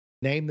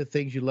 name the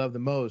things you love the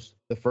most,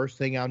 the first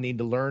thing I'll need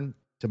to learn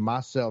to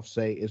myself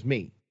say is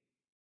me,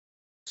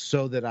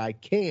 so that I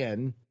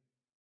can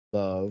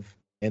love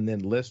and then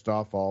list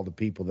off all the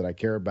people that I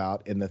care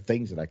about and the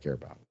things that I care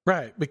about.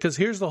 Right. Because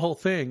here's the whole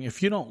thing.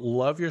 If you don't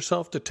love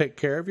yourself to take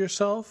care of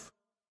yourself,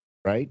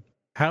 right,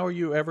 how are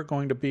you ever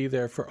going to be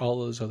there for all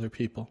those other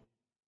people?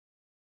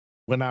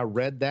 When I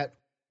read that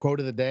quote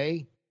of the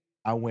day,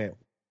 I went,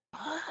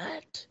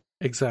 what?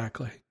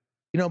 Exactly.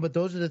 But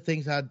those are the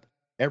things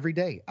every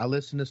day. I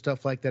listen to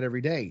stuff like that every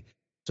day.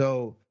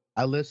 So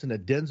I listen to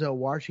Denzel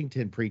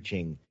Washington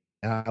preaching,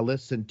 and I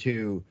listen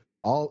to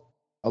a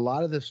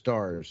lot of the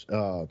stars.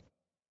 So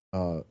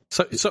I'm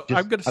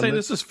going to say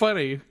this is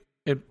funny,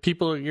 and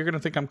you're going to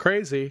think I'm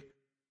crazy,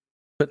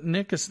 but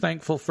Nick is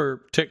thankful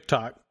for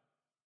TikTok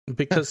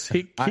because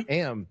I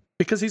am,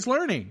 because he's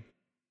learning.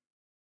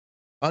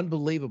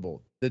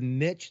 Unbelievable. The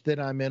niche that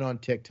I'm in on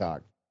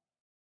TikTok,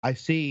 I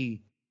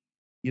see,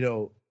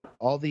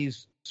 all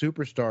these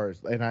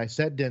superstars, and I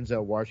said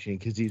Denzel Washington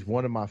because he's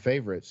one of my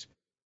favorites.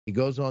 He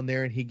goes on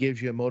there and he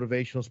gives you a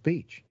motivational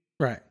speech.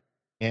 Right.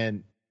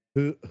 And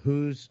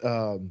there's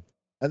a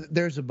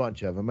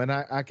bunch of them, and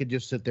I could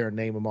just sit there and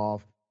name them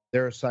off.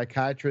 There are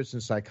psychiatrists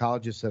and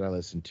psychologists that I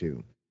listen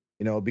to,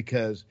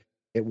 because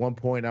at one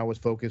point I was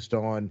focused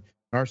on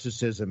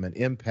narcissism and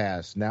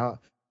empaths. Now,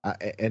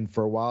 and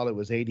for a while it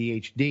was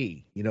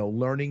ADHD,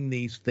 learning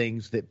these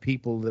things that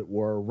people that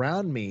were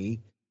around me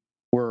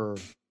were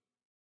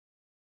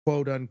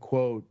quote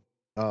unquote,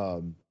 I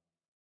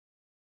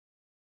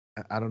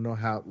don't know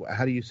how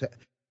do you say,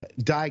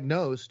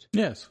 diagnosed.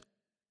 Yes.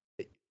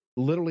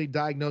 literally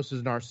diagnosed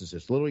as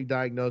narcissist, literally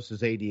diagnosed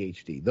as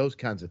ADHD, those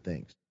kinds of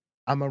things.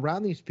 I'm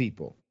around these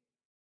people,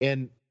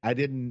 and I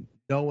didn't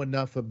know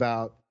enough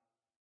about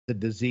the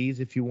disease,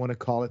 if you want to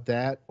call it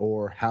that,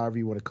 or however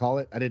you want to call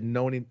it. I didn't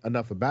know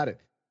enough about it.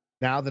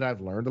 Now that I've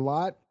learned a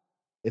lot,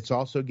 it's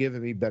also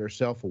given me better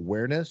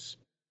self-awareness.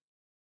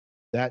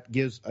 That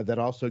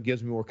also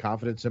gives me more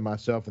confidence in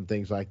myself and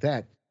things like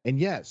that. And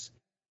yes,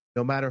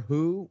 no matter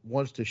who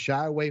wants to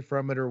shy away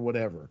from it or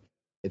whatever,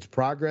 it's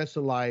progress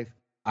of life.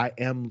 I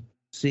am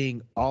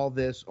seeing all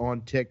this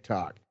on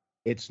TikTok.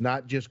 It's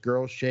not just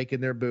girls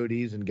shaking their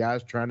booties and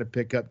guys trying to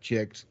pick up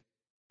chicks.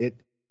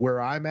 Where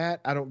I'm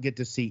at, I don't get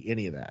to see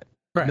any of that.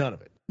 Right. None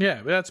of it.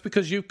 Yeah, that's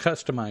because you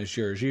customize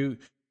yours. You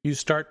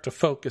start to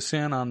focus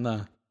in on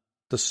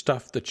the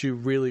stuff that you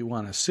really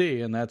want to see,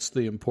 and that's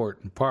the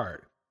important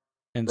part.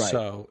 And right.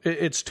 So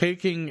it's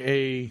taking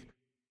a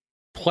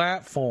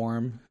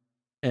platform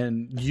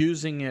and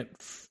using it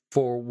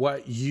for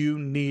what you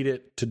need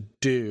it to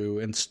do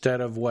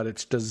instead of what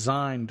it's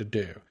designed to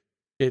do.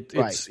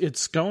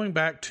 It's going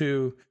back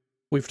to,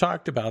 we've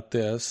talked about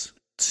this,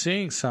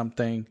 seeing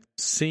something,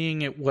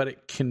 seeing it what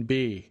it can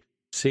be,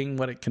 seeing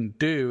what it can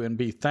do, and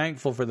be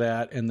thankful for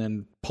that, and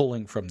then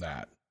pulling from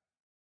that.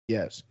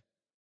 Yes.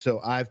 So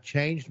I've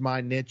changed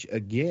my niche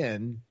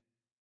again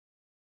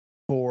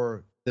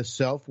for the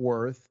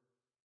self-worth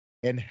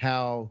and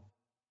how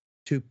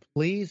to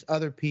please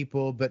other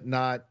people, but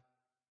not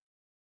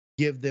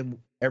give them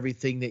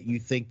everything that you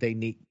think they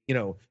need. You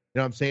know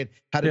what I'm saying?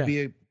 How to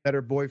be a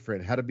better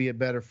boyfriend, how to be a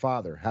better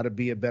father, how to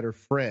be a better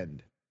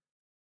friend.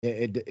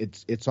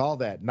 It's all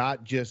that,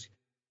 not just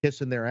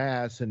kissing their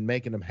ass and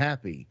making them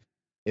happy.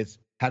 It's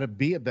how to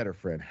be a better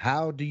friend.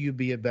 How do you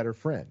be a better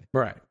friend?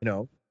 Right.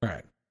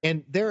 Right.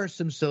 And there are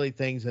some silly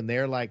things in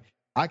there, like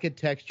I could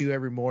text you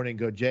every morning and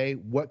go, Jay,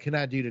 what can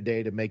I do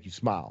today to make you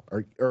smile?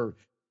 Or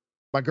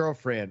my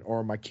girlfriend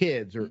or my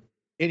kids or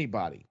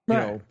anybody, you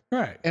know?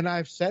 Right. And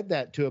I've said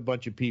that to a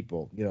bunch of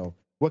people,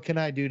 what can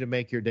I do to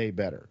make your day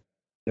better?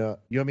 You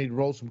want me to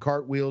roll some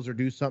cartwheels or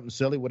do something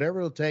silly, whatever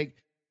it'll take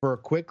for a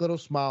quick little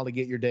smile to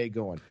get your day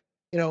going.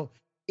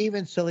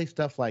 Even silly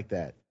stuff like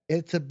that.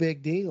 It's a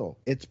big deal.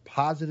 It's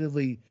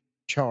positively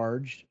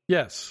charged.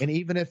 Yes. And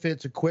even if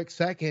it's a quick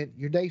second,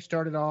 your day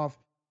started off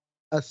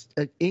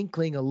an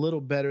inkling a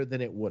little better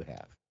than it would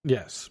have.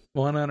 Yes.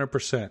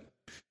 100%.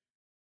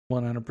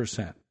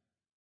 100%.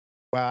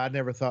 Wow, I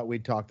never thought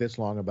we'd talk this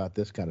long about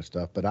this kind of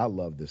stuff, but I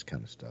love this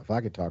kind of stuff.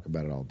 I could talk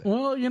about it all day.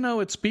 Well,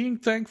 it's being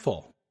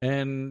thankful.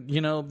 And,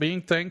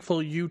 being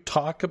thankful, you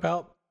talk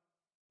about,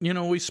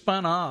 we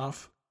spun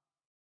off,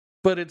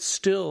 but it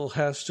still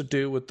has to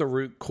do with the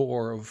root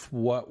core of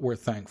what we're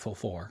thankful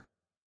for.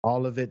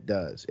 All of it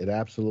does. It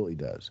absolutely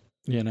does.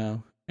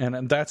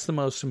 And that's the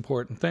most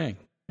important thing.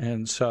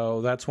 And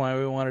so that's why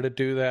we wanted to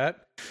do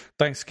that.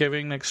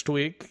 Thanksgiving next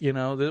week, we're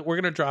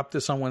going to drop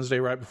this on Wednesday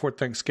right before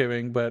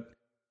Thanksgiving, but,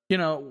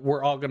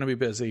 we're all going to be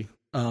busy.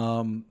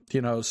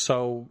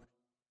 So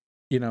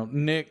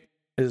Nick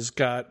has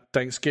got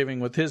Thanksgiving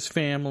with his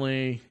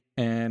family,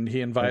 and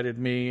he invited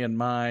me and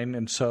mine,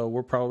 and so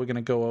we're probably going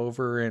to go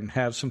over and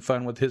have some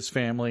fun with his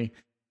family.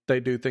 They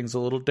do things a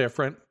little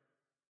different.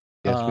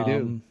 Yes, we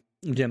do.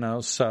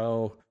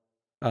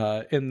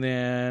 And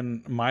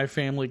then my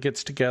family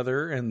gets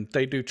together and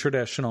they do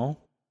traditional.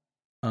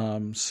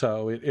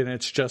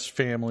 It's just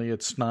family.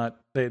 It's not,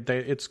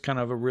 it's kind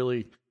of a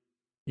really,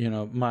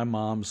 my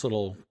mom's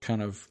little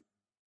kind of,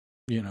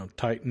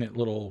 tight knit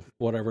little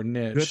whatever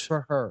niche. Good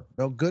for her.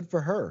 No, good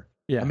for her.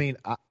 Yeah. I mean,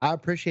 I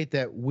appreciate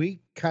that. We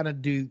kind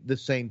of do the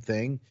same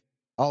thing.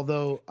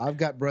 Although I've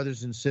got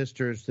brothers and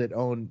sisters that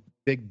own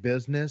big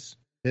businesses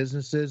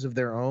of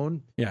their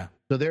own. Yeah.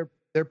 So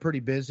they're pretty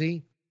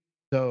busy.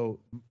 So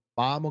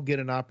Mom will get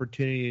an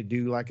opportunity to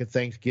do like a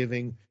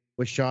Thanksgiving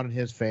with Sean and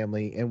his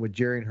family and with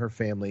Jerry and her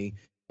family.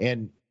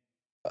 And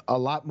a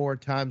lot more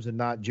times than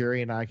not,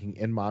 Jerry and I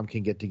and Mom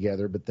can get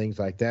together, but things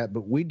like that.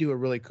 But we do a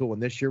really cool one.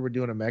 This year we're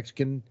doing a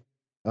Mexican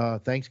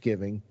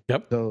Thanksgiving.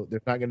 Yep. So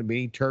there's not going to be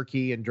any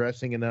turkey and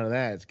dressing and none of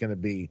that. It's going to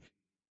be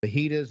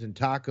fajitas and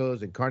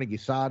tacos and carne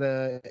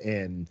guisada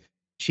and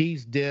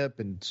cheese dip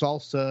and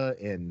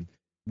salsa. And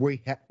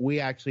we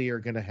actually are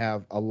going to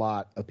have a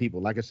lot of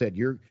people. Like I said,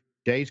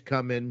 Jay's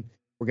coming.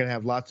 We're going to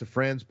have lots of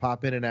friends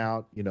pop in and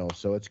out,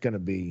 so it's going to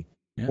be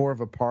more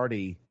of a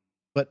party,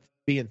 but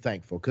being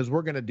thankful, because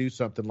we're going to do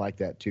something like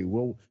that too.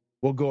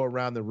 We'll go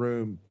around the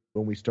room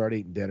when we start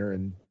eating dinner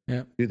and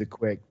do the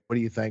quick, what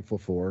are you thankful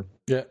for?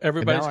 Yeah,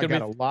 everybody's going to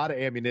got a lot of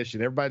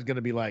ammunition. Everybody's going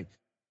to be like,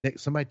 Nick,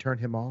 somebody turn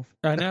him off.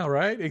 I know,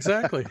 right?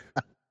 Exactly.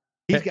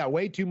 He's got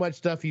way too much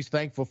stuff he's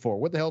thankful for.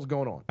 What the hell's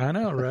going on? I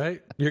know,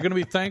 right? You're going to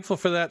be thankful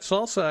for that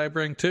salsa I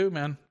bring too,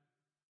 man.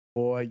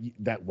 Boy,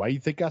 why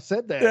you think I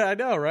said that? Yeah, I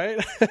know, right?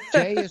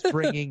 Jay is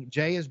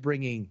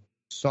bringing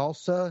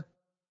salsa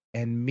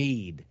and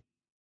mead.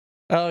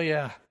 Oh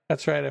yeah,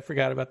 that's right. I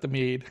forgot about the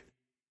mead.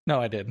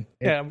 No, I didn't.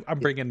 I'm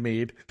bringing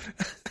mead.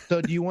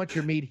 So, do you want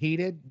your mead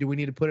heated? Do we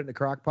need to put it in the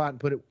crock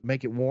pot and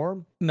make it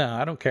warm? No,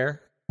 I don't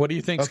care. What do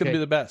you think is going to be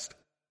the best?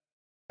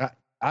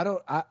 I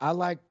don't. I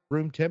like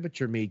room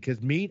temperature meat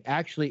because meat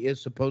actually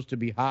is supposed to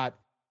be hot,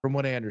 from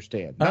what I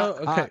understand. Oh,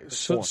 okay.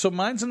 So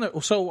mine's in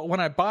the. So when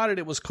I bought it,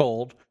 it was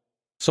cold.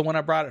 So when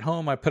I brought it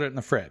home, I put it in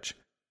the fridge.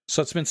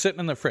 So it's been sitting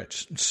in the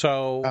fridge.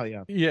 So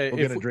yeah, yeah,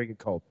 we're gonna drink it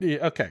cold.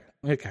 Yeah, okay.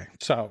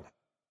 So,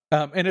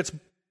 and it's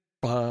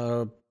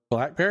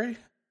blackberry.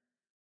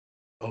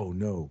 Oh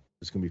no,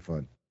 it's gonna be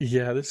fun.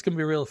 Yeah, this is gonna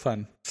be real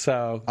fun.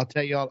 So I'll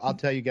tell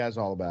you guys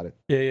all about it.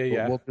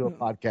 Yeah. We'll do a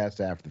podcast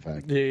after the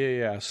fact.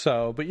 Yeah.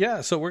 So, but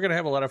yeah, so we're gonna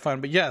have a lot of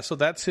fun. But yeah, so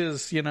that's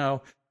his.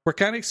 We're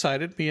kind of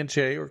excited. Me and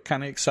Jay are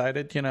kind of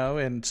excited.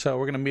 And so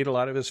we're gonna meet a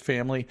lot of his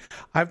family.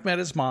 I've met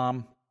his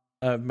mom.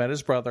 I've met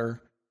his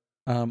brother.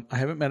 I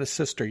haven't met his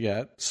sister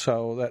yet.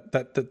 So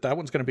that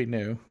one's gonna be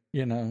new.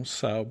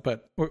 So,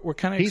 but we're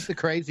kind of. He's the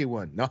crazy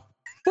one. No.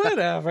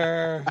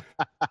 Whatever.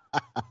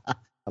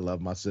 I love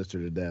my sister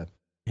to death.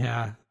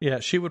 Yeah.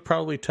 She would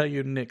probably tell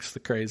you Nick's the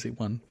crazy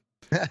one.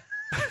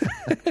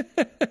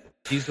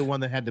 He's the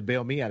one that had to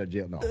bail me out of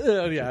jail.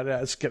 No. Yeah,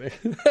 that's kidding.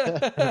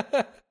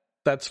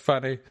 That's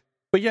funny.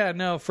 But yeah,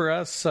 no, for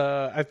us,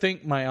 I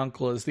think my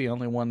uncle is the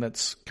only one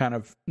that's kind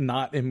of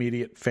not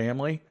immediate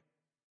family.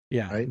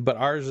 Yeah, right? But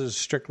ours is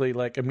strictly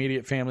like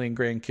immediate family and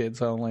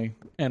grandkids only.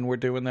 And we're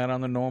doing that on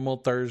the normal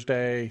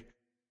Thursday,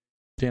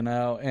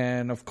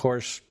 and of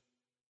course,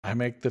 I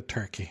make the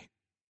turkey.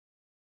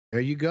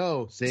 There you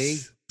go. See?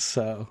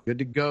 So good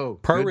to go.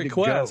 Per good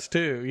request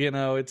too.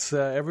 It's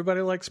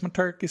everybody likes my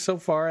turkey so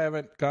far. I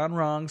haven't gone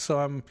wrong, so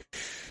I'm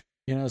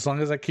as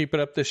long as I keep it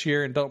up this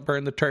year and don't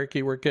burn the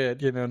turkey, we're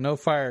good. No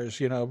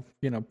fires,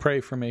 pray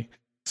for me.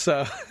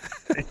 So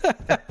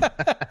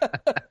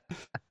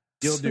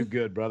you'll do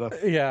good, brother.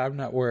 Yeah, I'm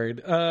not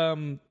worried.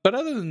 But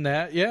other than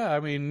that, yeah, I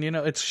mean,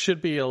 it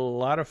should be a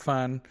lot of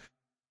fun.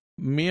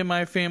 Me and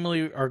my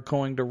family are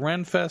going to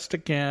Renfest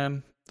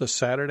again the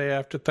Saturday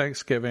after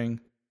Thanksgiving.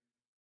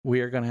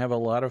 We are going to have a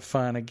lot of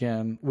fun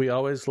again. We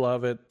always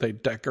love it. They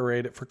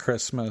decorate it for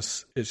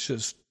Christmas.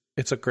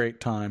 It's a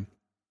great time.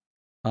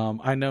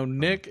 I know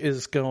Nick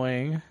is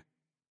going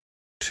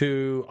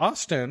to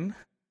Austin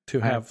to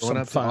have some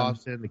up fun. To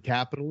Austin, the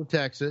capital of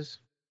Texas,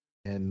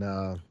 and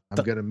I'm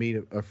going to meet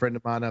a friend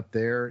of mine up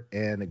there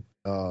and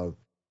a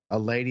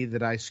lady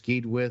that I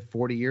skied with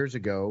 40 years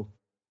ago.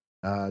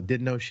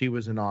 Didn't know she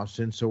was in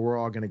Austin, so we're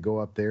all going to go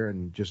up there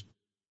and just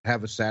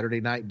have a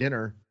Saturday night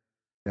dinner.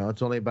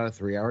 It's only about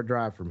a 3-hour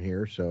drive from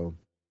here, so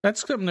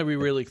that's something to be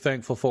really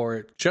thankful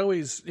for.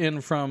 Joey's in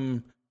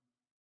from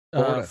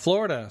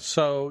Florida,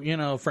 so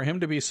for him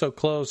to be so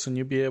close and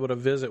you be able to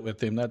visit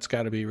with him, that's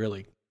got to be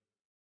really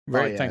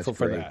very thankful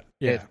for that.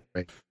 Yeah,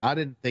 I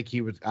didn't think he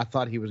was. I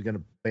thought he was going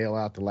to bail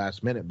out the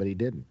last minute, but he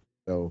didn't.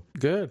 So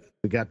good.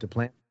 We got to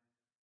plan.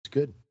 It's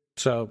good.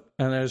 So,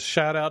 and there's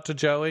shout out to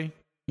Joey.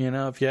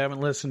 If you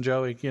haven't listened,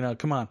 Joey,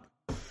 come on.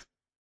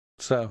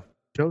 So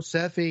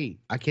Josephi,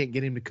 I can't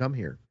get him to come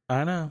here.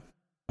 I know.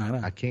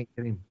 I can't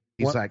get him.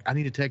 He's like, I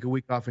need to take a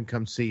week off and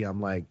come see. I'm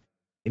like,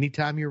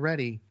 anytime you're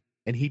ready.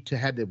 And he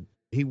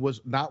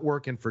was not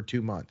working for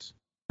 2 months.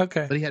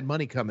 Okay. But he had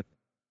money coming.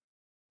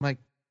 I'm like,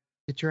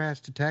 get your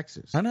ass to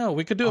Texas. I know.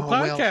 We could do a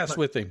podcast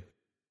with him.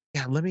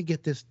 Yeah, let me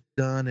get this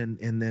done.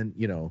 And then,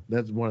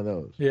 that's one of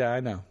those. Yeah,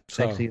 I know.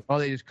 So.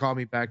 They just call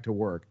me back to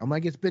work. I'm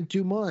like, it's been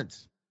 2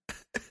 months.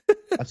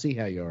 I see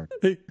how you are.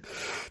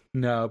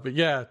 No, but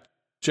yeah.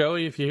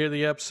 Joey, if you hear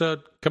the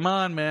episode, come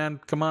on,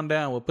 man, come on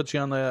down. We'll put you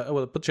on the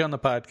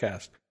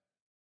podcast.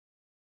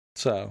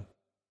 So,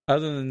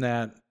 other than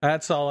that,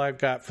 that's all I've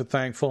got for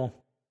thankful.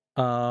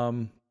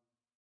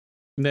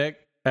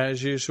 Nick,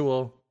 as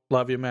usual,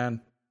 love you,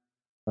 man.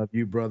 Love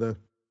you, brother.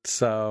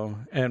 So,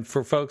 and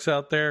for folks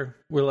out there,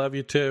 we love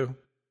you too.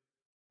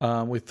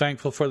 We're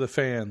thankful for the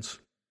fans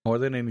more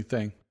than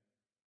anything.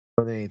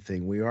 More than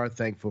anything, we are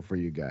thankful for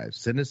you guys.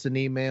 Send us an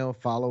email,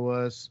 follow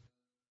us.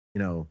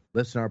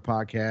 Listen to our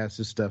podcast.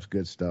 This stuff's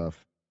good stuff.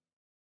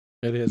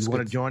 It is. You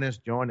want to join us?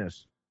 Join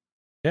us.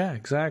 Yeah,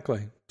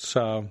 exactly.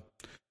 So,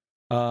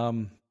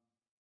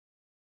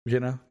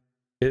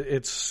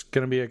 it's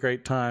going to be a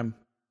great time,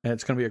 and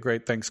it's going to be a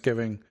great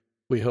Thanksgiving.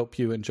 We hope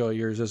you enjoy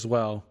yours as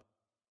well.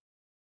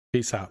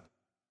 Peace out.